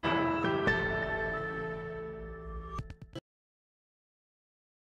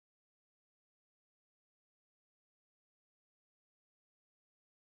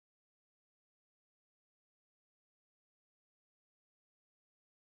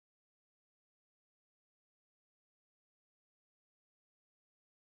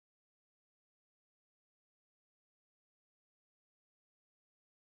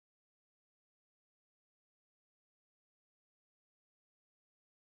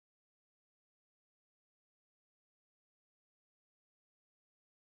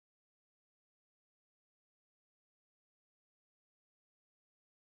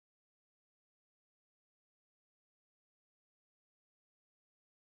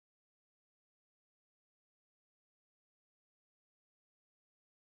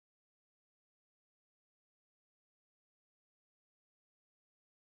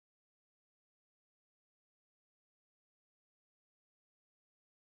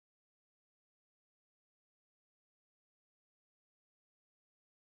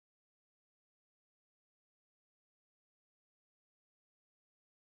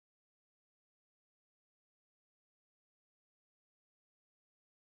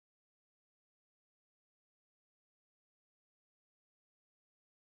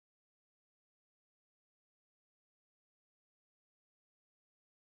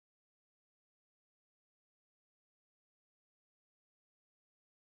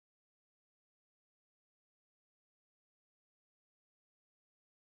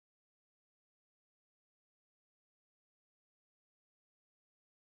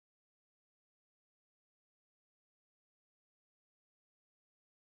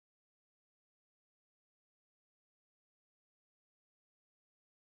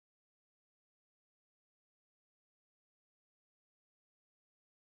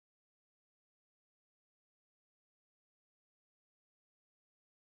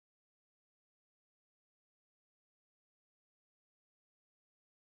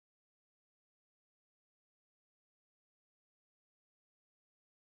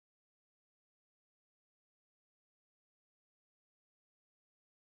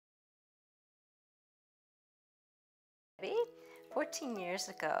 14 years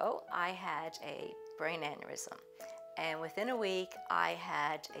ago, I had a brain aneurysm, and within a week, I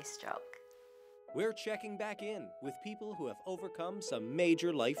had a stroke. We're checking back in with people who have overcome some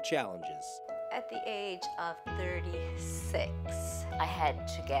major life challenges. At the age of 36, I had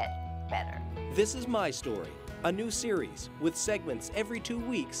to get better. This is My Story, a new series with segments every 2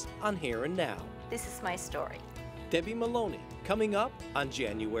 weeks on Here and Now. This is my story. Debbie Maloney, coming up on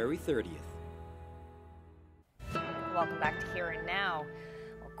January 30th. Welcome back to Here and Now.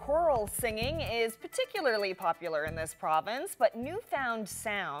 Well, choral singing is particularly popular in this province, but Newfound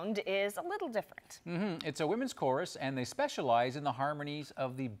sound is a little different. It's a women's chorus, and they specialize in the harmonies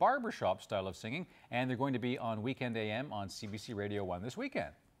of the barbershop style of singing, and they're going to be on Weekend AM on CBC Radio 1 this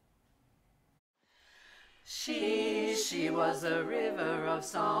weekend. She was the river of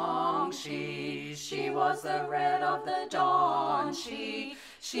song, she was the red of the dawn, she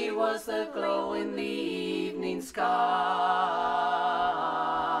was the glow in the evening sky,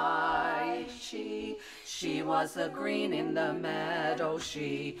 she was the green in the meadow,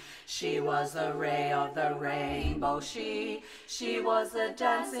 she was the ray of the rainbow, she was the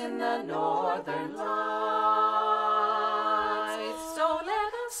dance in the northern lights. So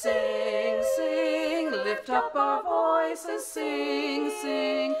let us sing, sing, lift up our voices, sing,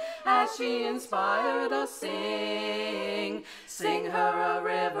 sing, as she inspired us, sing, sing her a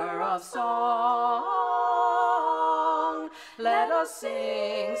river of song. Let us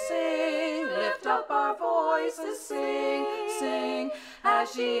sing, sing, lift up our voices, sing, sing,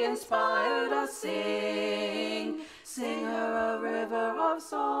 as she inspired us, sing, sing her a river of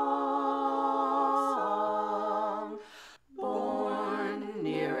song. Born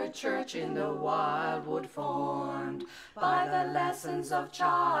near a church in the wildwood, formed by the lessons of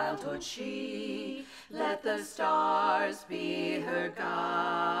childhood, she let the stars be her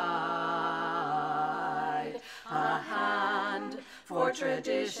guide. A hand for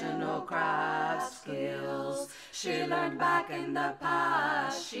traditional craft skills she learned back in the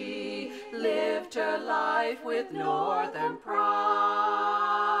past. She lived her life with northern pride.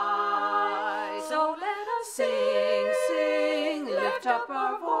 So let us sing, sing, lift up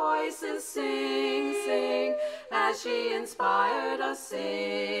our voices, sing, sing, as she inspired us,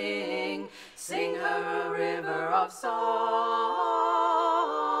 sing, sing her a river of song.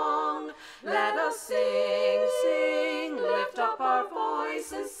 Let us sing, sing, lift up our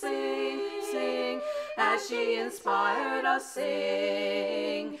voices, sing, sing, as she inspired us,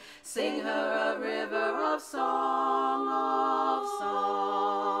 sing, sing her a river of song, of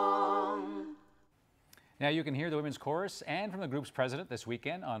song. Now you can hear the women's chorus and from the group's president this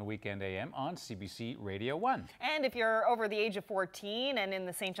weekend on Weekend AM on CBC Radio 1. And if you're over the age of 14 and in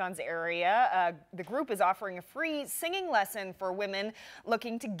the St. John's area, the group is offering a free singing lesson for women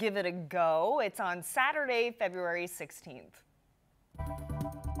looking to give it a go. It's on Saturday, February 16th.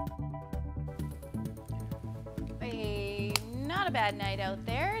 Not a bad night out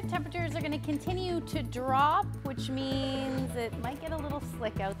there. Temperatures are going to continue to drop, which means it might get a little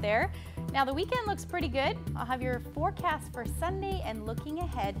slick out there. Now the weekend looks pretty good. I'll have your forecast for Sunday and looking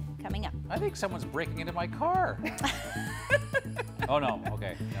ahead coming up. I think someone's breaking into my car. Oh no,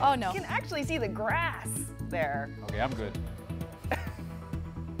 okay. No. Oh no. You can actually see the grass there. Okay, I'm good.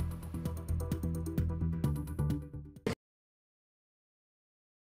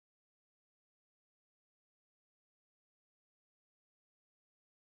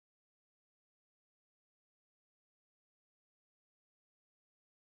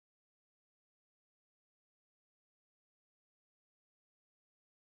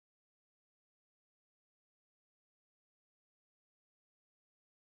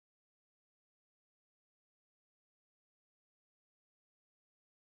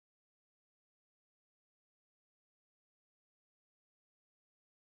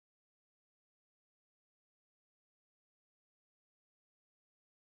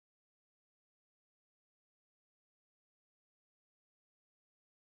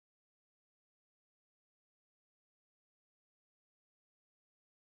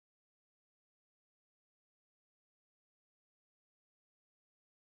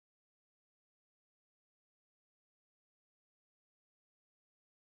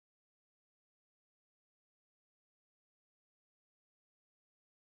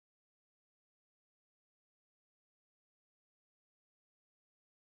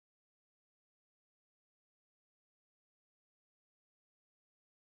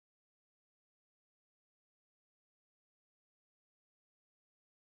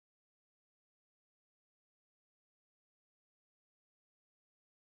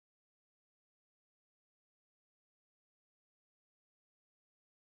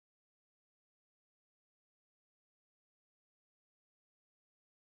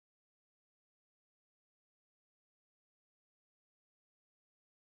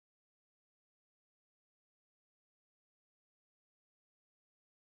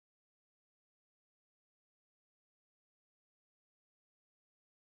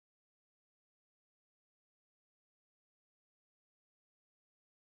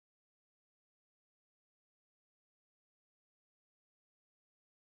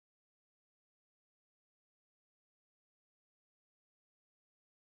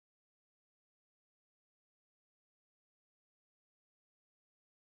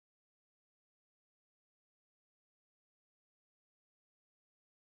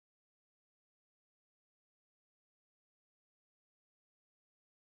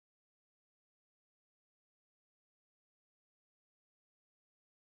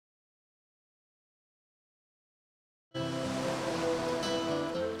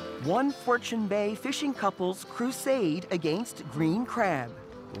 One Fortune Bay fishing couple's crusade against green crab.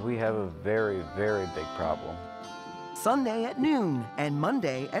 We have a very, very big problem. Sunday at noon and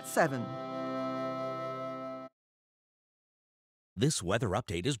Monday at 7. This weather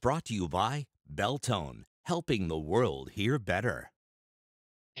update is brought to you by Beltone, helping the world hear better.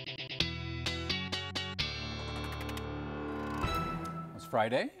 It's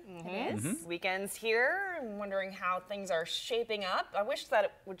Friday. It is. Weekend's here. I'm wondering how things are shaping up. I wish that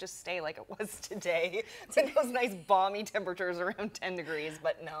it would just stay like it was today. Like those nice balmy temperatures around 10 degrees,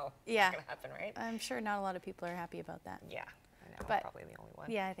 but no, Yeah. it's not gonna happen, right? I'm sure not a lot of people are happy about that. Yeah, I know. But- Probably the only one.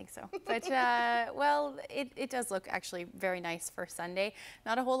 Yeah, I think so. But, well, it does look actually very nice for Sunday.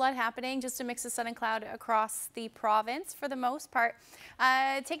 Not a whole lot happening, just a mix of sun and cloud across the province for the most part.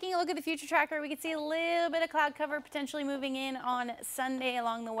 Taking a look at the future tracker, we can see a little bit of cloud cover potentially moving in on Sunday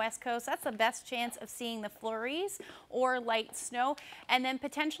along the west coast. That's the best chance of seeing the flurries or light snow. And then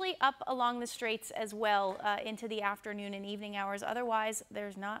potentially up along the straits as well into the afternoon and evening hours. Otherwise,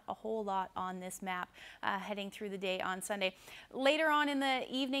 there's not a whole lot on this map heading through the day on Sunday. Later on in the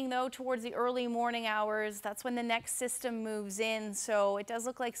evening, though, towards the early morning hours, that's when the next system moves in. So it does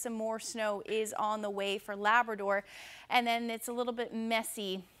look like some more snow is on the way for Labrador. And then it's a little bit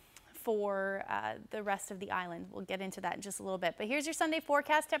messy for the rest of the island. We'll get into that in just a little bit. But here's your Sunday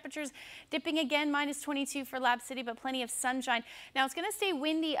forecast. Temperatures dipping again, -22 for Lab City, but plenty of sunshine. Now it's going to stay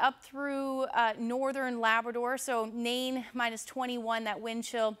windy up through northern Labrador. So Nain -21, that wind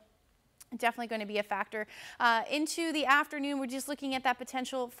chill. Definitely going to be a factor. Into the afternoon, we're just looking at that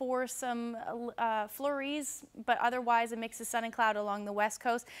potential for some flurries, but otherwise a mix of sun and cloud along the west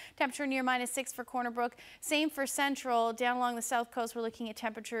coast. Temperature near -6 for Corner Brook. Same for Central. Down along the south coast, we're looking at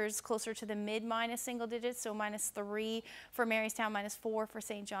temperatures closer to the mid-minus single digits, so -3 for Marystown, -4 for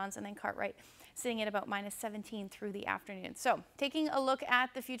St. John's, and then Cartwright sitting at about -17 through the afternoon. So taking a look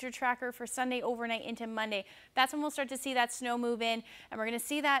at the future tracker for Sunday overnight into Monday, that's when we'll start to see that snow move in, and we're going to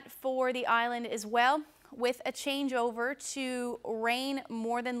see that for the island as well, with a changeover to rain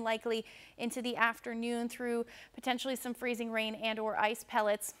more than likely into the afternoon through potentially some freezing rain and or ice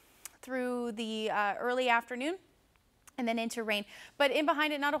pellets through the early afternoon. And then into rain. But in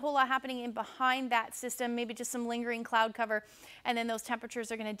behind it, not a whole lot happening in behind that system, maybe just some lingering cloud cover. And then those temperatures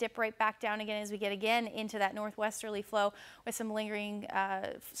are going to dip right back down again as we get again into that northwesterly flow with some lingering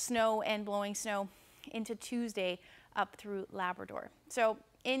snow and blowing snow into Tuesday up through Labrador. So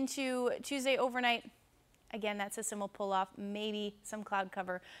into Tuesday overnight, again, that system will pull off maybe some cloud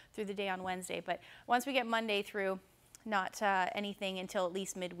cover through the day on Wednesday. But once we get Monday through, not anything until at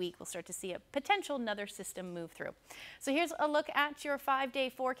least midweek. We'll start to see a potential another system move through. So here's a look at your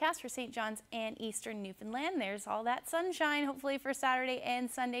 5-day forecast for St. John's and eastern Newfoundland. There's all that sunshine, hopefully for Saturday and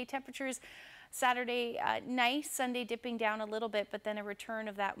Sunday. Temperatures Saturday nice, Sunday dipping down a little bit, but then a return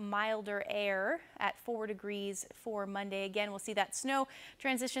of that milder air at 4 degrees for Monday. Again, we'll see that snow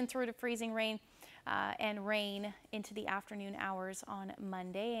transition through to freezing rain. And rain into the afternoon hours on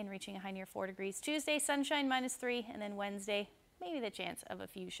Monday and reaching a high near 4 degrees. Tuesday, sunshine -3, and then Wednesday, maybe the chance of a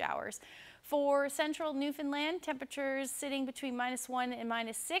few showers. For central Newfoundland, temperatures sitting between -1 and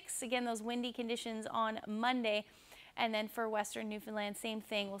 -6. Again, those windy conditions on Monday. And then for western Newfoundland, same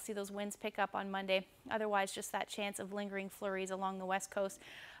thing. We'll see those winds pick up on Monday. Otherwise, just that chance of lingering flurries along the west coast.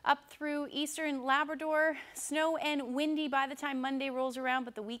 Up through eastern Labrador, snow and windy by the time Monday rolls around,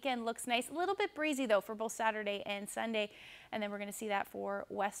 but the weekend looks nice. A little bit breezy, though, for both Saturday and Sunday. And then we're going to see that for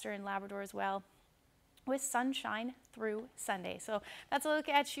western Labrador as well, with sunshine through Sunday. So that's a look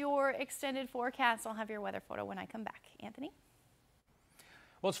at your extended forecast. I'll have your weather photo when I come back. Anthony?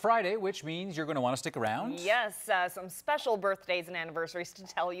 Well, it's Friday, which means you're going to want to stick around. Yes, some special birthdays and anniversaries to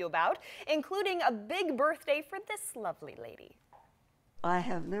tell you about, including a big birthday for this lovely lady. I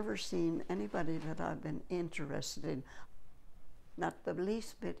have never seen anybody that I've been interested in, not the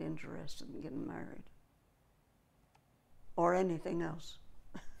least bit interested in getting married or anything else.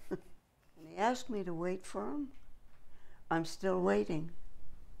 And he asked me to wait for him. I'm still waiting.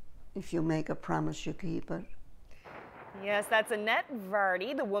 If you make a promise, you keep it. Yes, that's Annette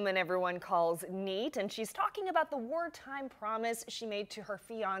Vardy, the woman everyone calls neat, and she's talking about the wartime promise she made to her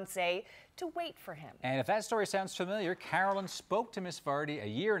fiancé to wait for him. And if that story sounds familiar, Carolyn spoke to Miss Vardy a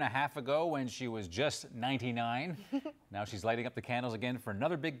year and a half ago when she was just 99. Now she's lighting up the candles again for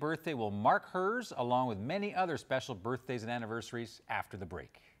another big birthday. We'll mark hers along with many other special birthdays and anniversaries after the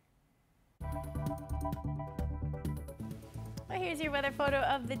break. Well, here's your weather photo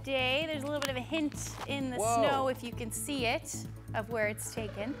of the day. There's a little bit of a hint in the snow, if you can see it, of where it's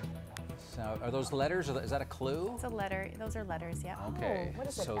taken. So are those letters, or is that a clue? It's a letter. Those are letters, yeah. Okay, what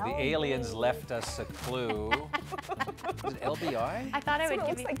is it? so the aliens left us a clue. Is it LBI? I thought I would That's what it give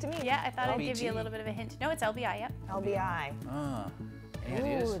looks you. like to me. Yeah, I thought I'd give you a LBT. little bit of a hint. No, it's LBI. Yep. LBI. Ah, and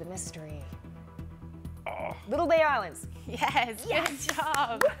it is. Ooh, the mystery. Little Bay Islands. Yes. Good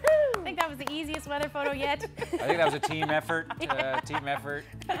job. I think that was the easiest weather photo yet. I think that was a team effort. Team effort.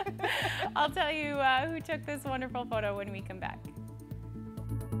 I'll tell you who took this wonderful photo when we come back.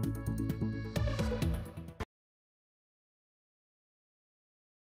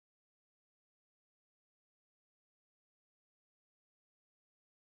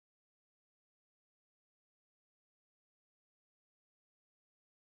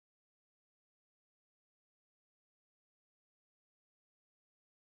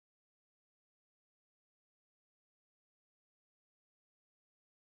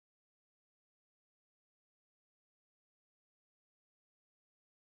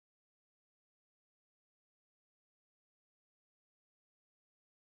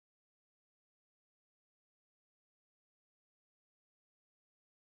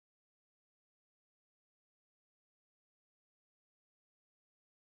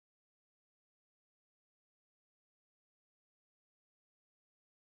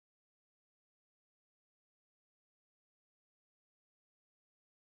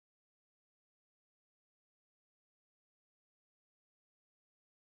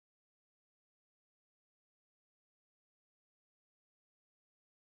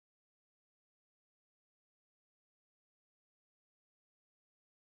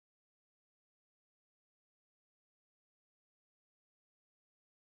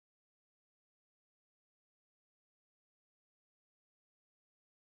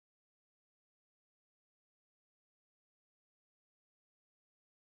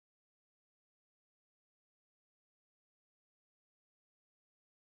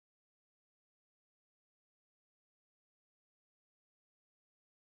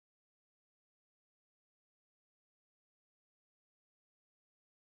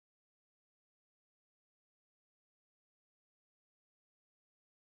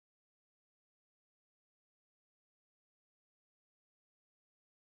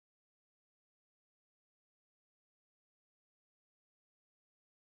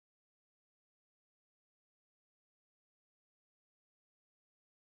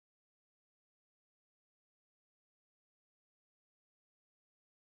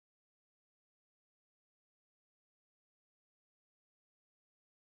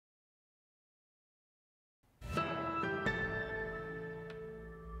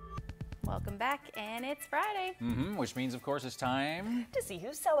 Welcome back, and it's Friday. Which means, of course, it's time to see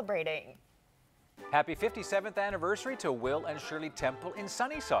who's celebrating. Happy 57th anniversary to Will and Shirley Temple in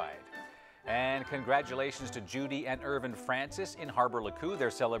Sunnyside. And congratulations to Judy and Irvin Francis in Harbour Lacou.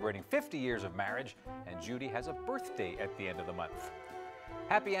 They're celebrating 50 years of marriage, and Judy has a birthday at the end of the month.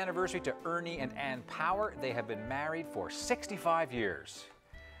 Happy anniversary to Ernie and Ann Power. They have been married for 65 years.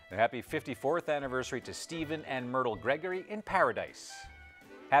 And happy 54th anniversary to Stephen and Myrtle Gregory in Paradise.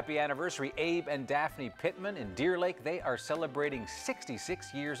 Happy anniversary, Abe and Daphne Pittman in Deer Lake. They are celebrating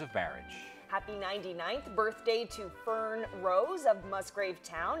 66 years of marriage. Happy 99th birthday to Fern Rose of Musgrave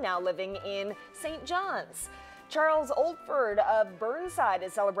Town, now living in St. John's. Charles Oldford of Burnside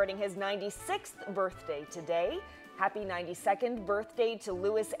is celebrating his 96th birthday today. Happy 92nd birthday to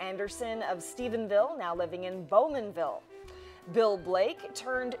Louis Anderson of Stephenville, now living in Bowmanville. Bill Blake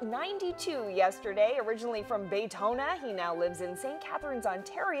turned 92 yesterday, originally from Baytona. He now lives in St. Catharines,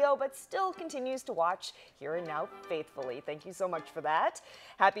 Ontario, but still continues to watch Here and Now faithfully. Thank you so much for that.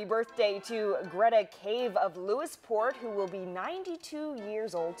 Happy birthday to Greta Cave of Lewisport, who will be 92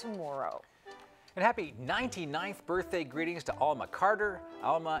 years old tomorrow. And happy 99th birthday greetings to Alma Carter.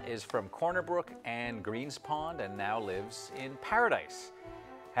 Alma is from Corner Brook and Greens Pond and now lives in Paradise.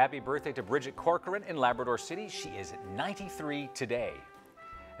 Happy birthday to Bridget Corcoran in Labrador City. She is 93 today.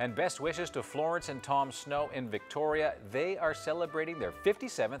 And best wishes to Florence and Tom Snow in Victoria. They are celebrating their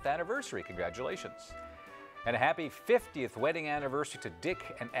 57th anniversary. Congratulations. And a happy 50th wedding anniversary to Dick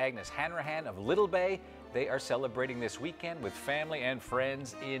and Agnes Hanrahan of Little Bay. They are celebrating this weekend with family and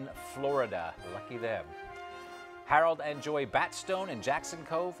friends in Florida. Lucky them. Harold and Joy Batstone in Jackson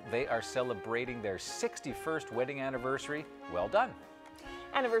Cove. They are celebrating their 61st wedding anniversary. Well done.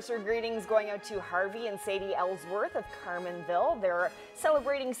 Anniversary greetings going out to Harvey and Sadie Ellsworth of Carmenville. They're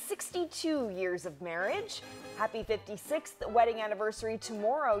celebrating 62 years of marriage. Happy 56th wedding anniversary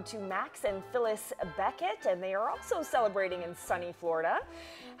tomorrow to Max and Phyllis Beckett, and they are also celebrating in sunny Florida.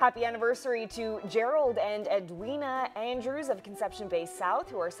 Happy anniversary to Gerald and Edwina Andrews of Conception Bay South,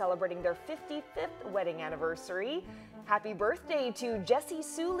 who are celebrating their 55th wedding anniversary. Happy birthday to Jessie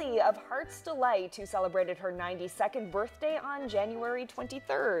Suley of Heart's Delight, who celebrated her 92nd birthday on January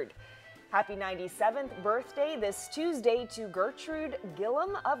 23rd. Happy 97th birthday this Tuesday to Gertrude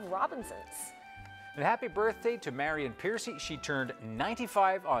Gillum of Robinsons. And happy birthday to Marion Piercy. She turned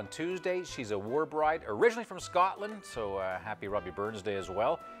 95 on Tuesday. She's a war bride, originally from Scotland, so happy Robbie Burns Day as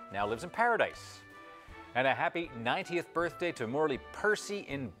well. Now lives in Paradise. And a happy 90th birthday to Morley Percy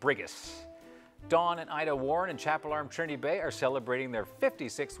in Brigus. Dawn and Ida Warren in Chapel Arm, Trinity Bay are celebrating their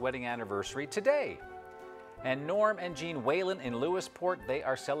 56th wedding anniversary today. And Norm and Jean Whalen in Lewisport, they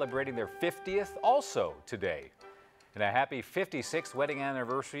are celebrating their 50th also today. And a happy 56th wedding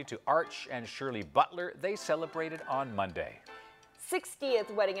anniversary to Arch and Shirley Butler. They celebrated on Monday.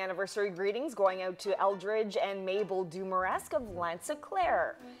 60th wedding anniversary greetings going out to Eldridge and Mabel Dumaresque of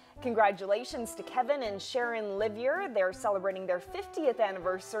Lansa-Clare. Congratulations to Kevin and Sharon Livier. They're celebrating their 50th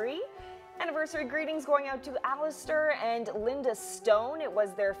anniversary. Anniversary greetings going out to Alistair and Linda Stone. It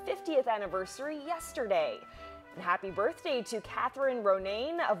was their 50th anniversary yesterday. And happy birthday to Catherine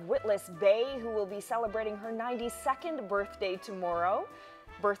Ronayne of Witless Bay, who will be celebrating her 92nd birthday tomorrow.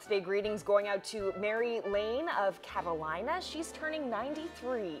 Birthday greetings going out to Mary Lane of Catalina. She's turning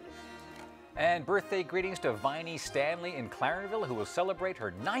 93. And birthday greetings to Viney Stanley in Clarenville, who will celebrate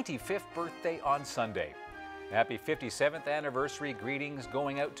her 95th birthday on Sunday. Happy 57th anniversary greetings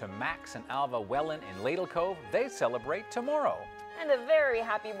going out to Max and Alva Wellen in Ladle Cove. They celebrate tomorrow. And a very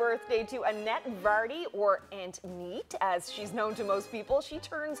happy birthday to Annette Vardy, or Aunt Neat, as she's known to most people. She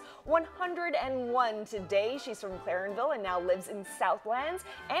turns 101 today. She's from Clarenville and now lives in Southlands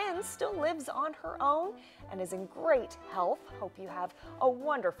and still lives on her own and is in great health. Hope you have a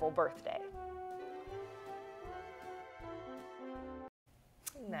wonderful birthday.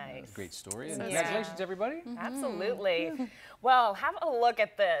 Nice. Great story. And congratulations, everybody. Absolutely. Well, have a look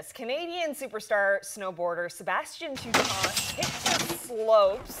at this. Canadian superstar snowboarder Sebastian Touchant hit the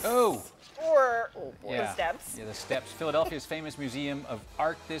slopes. Oh. Or the steps. Yeah, the steps. Philadelphia's famous Museum of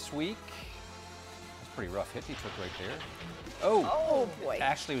Art this week. That's a pretty rough hit he took right there. Oh boy.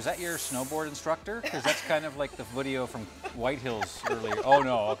 Actually, was that your snowboard instructor? Because that's kind of like the video from White Hills earlier. Oh,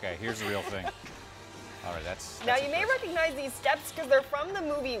 no. Okay, here's the real thing. All right, that's now you may recognize these steps because they're from the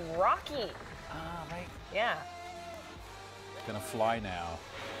movie Rocky. Ah, right. Yeah. Gonna fly now.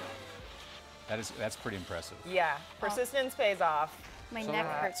 That's pretty impressive. Yeah, persistence pays off. My neck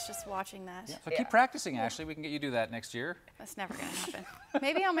hurts just watching that. Yeah. So keep practicing, Ashley. We can get you to do that next year. That's never gonna happen.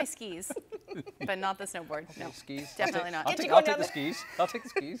 Maybe on my skis, but not the snowboard. Okay, no, skis. Definitely not. I'll take the skis. I'll take the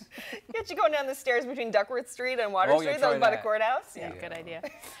skis. Get you going down the stairs between Duckworth Street and Water Street. That was by the courthouse. Yeah, good idea.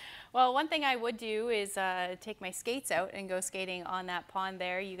 Well, one thing I would do is take my skates out and go skating on that pond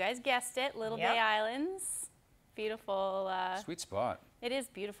there. You guys guessed it, Little Bay Islands. Beautiful. Sweet spot. It is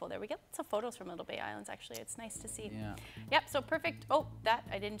beautiful there. We get lots of photos from Little Bay Islands, actually. It's nice to see. Yeah. Yep, so perfect. Oh,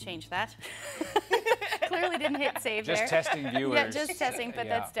 I didn't change that. Clearly didn't hit save there. Just testing viewers. Yeah, just testing, but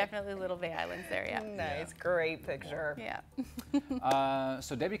that's definitely Little Bay Islands there, yeah. Nice, great picture. Yeah.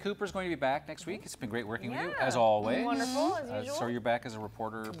 So Debbie Cooper's going to be back next week. It's been great working with you, as always. Wonderful, as usual. So you're back as a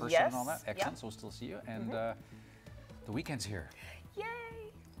reporter person and all that. Excellent, so we'll still see you. And the weekend's here. Yay!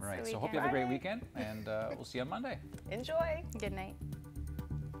 Right, so hope you have a great weekend, and we'll see you on Monday. Enjoy. Good night.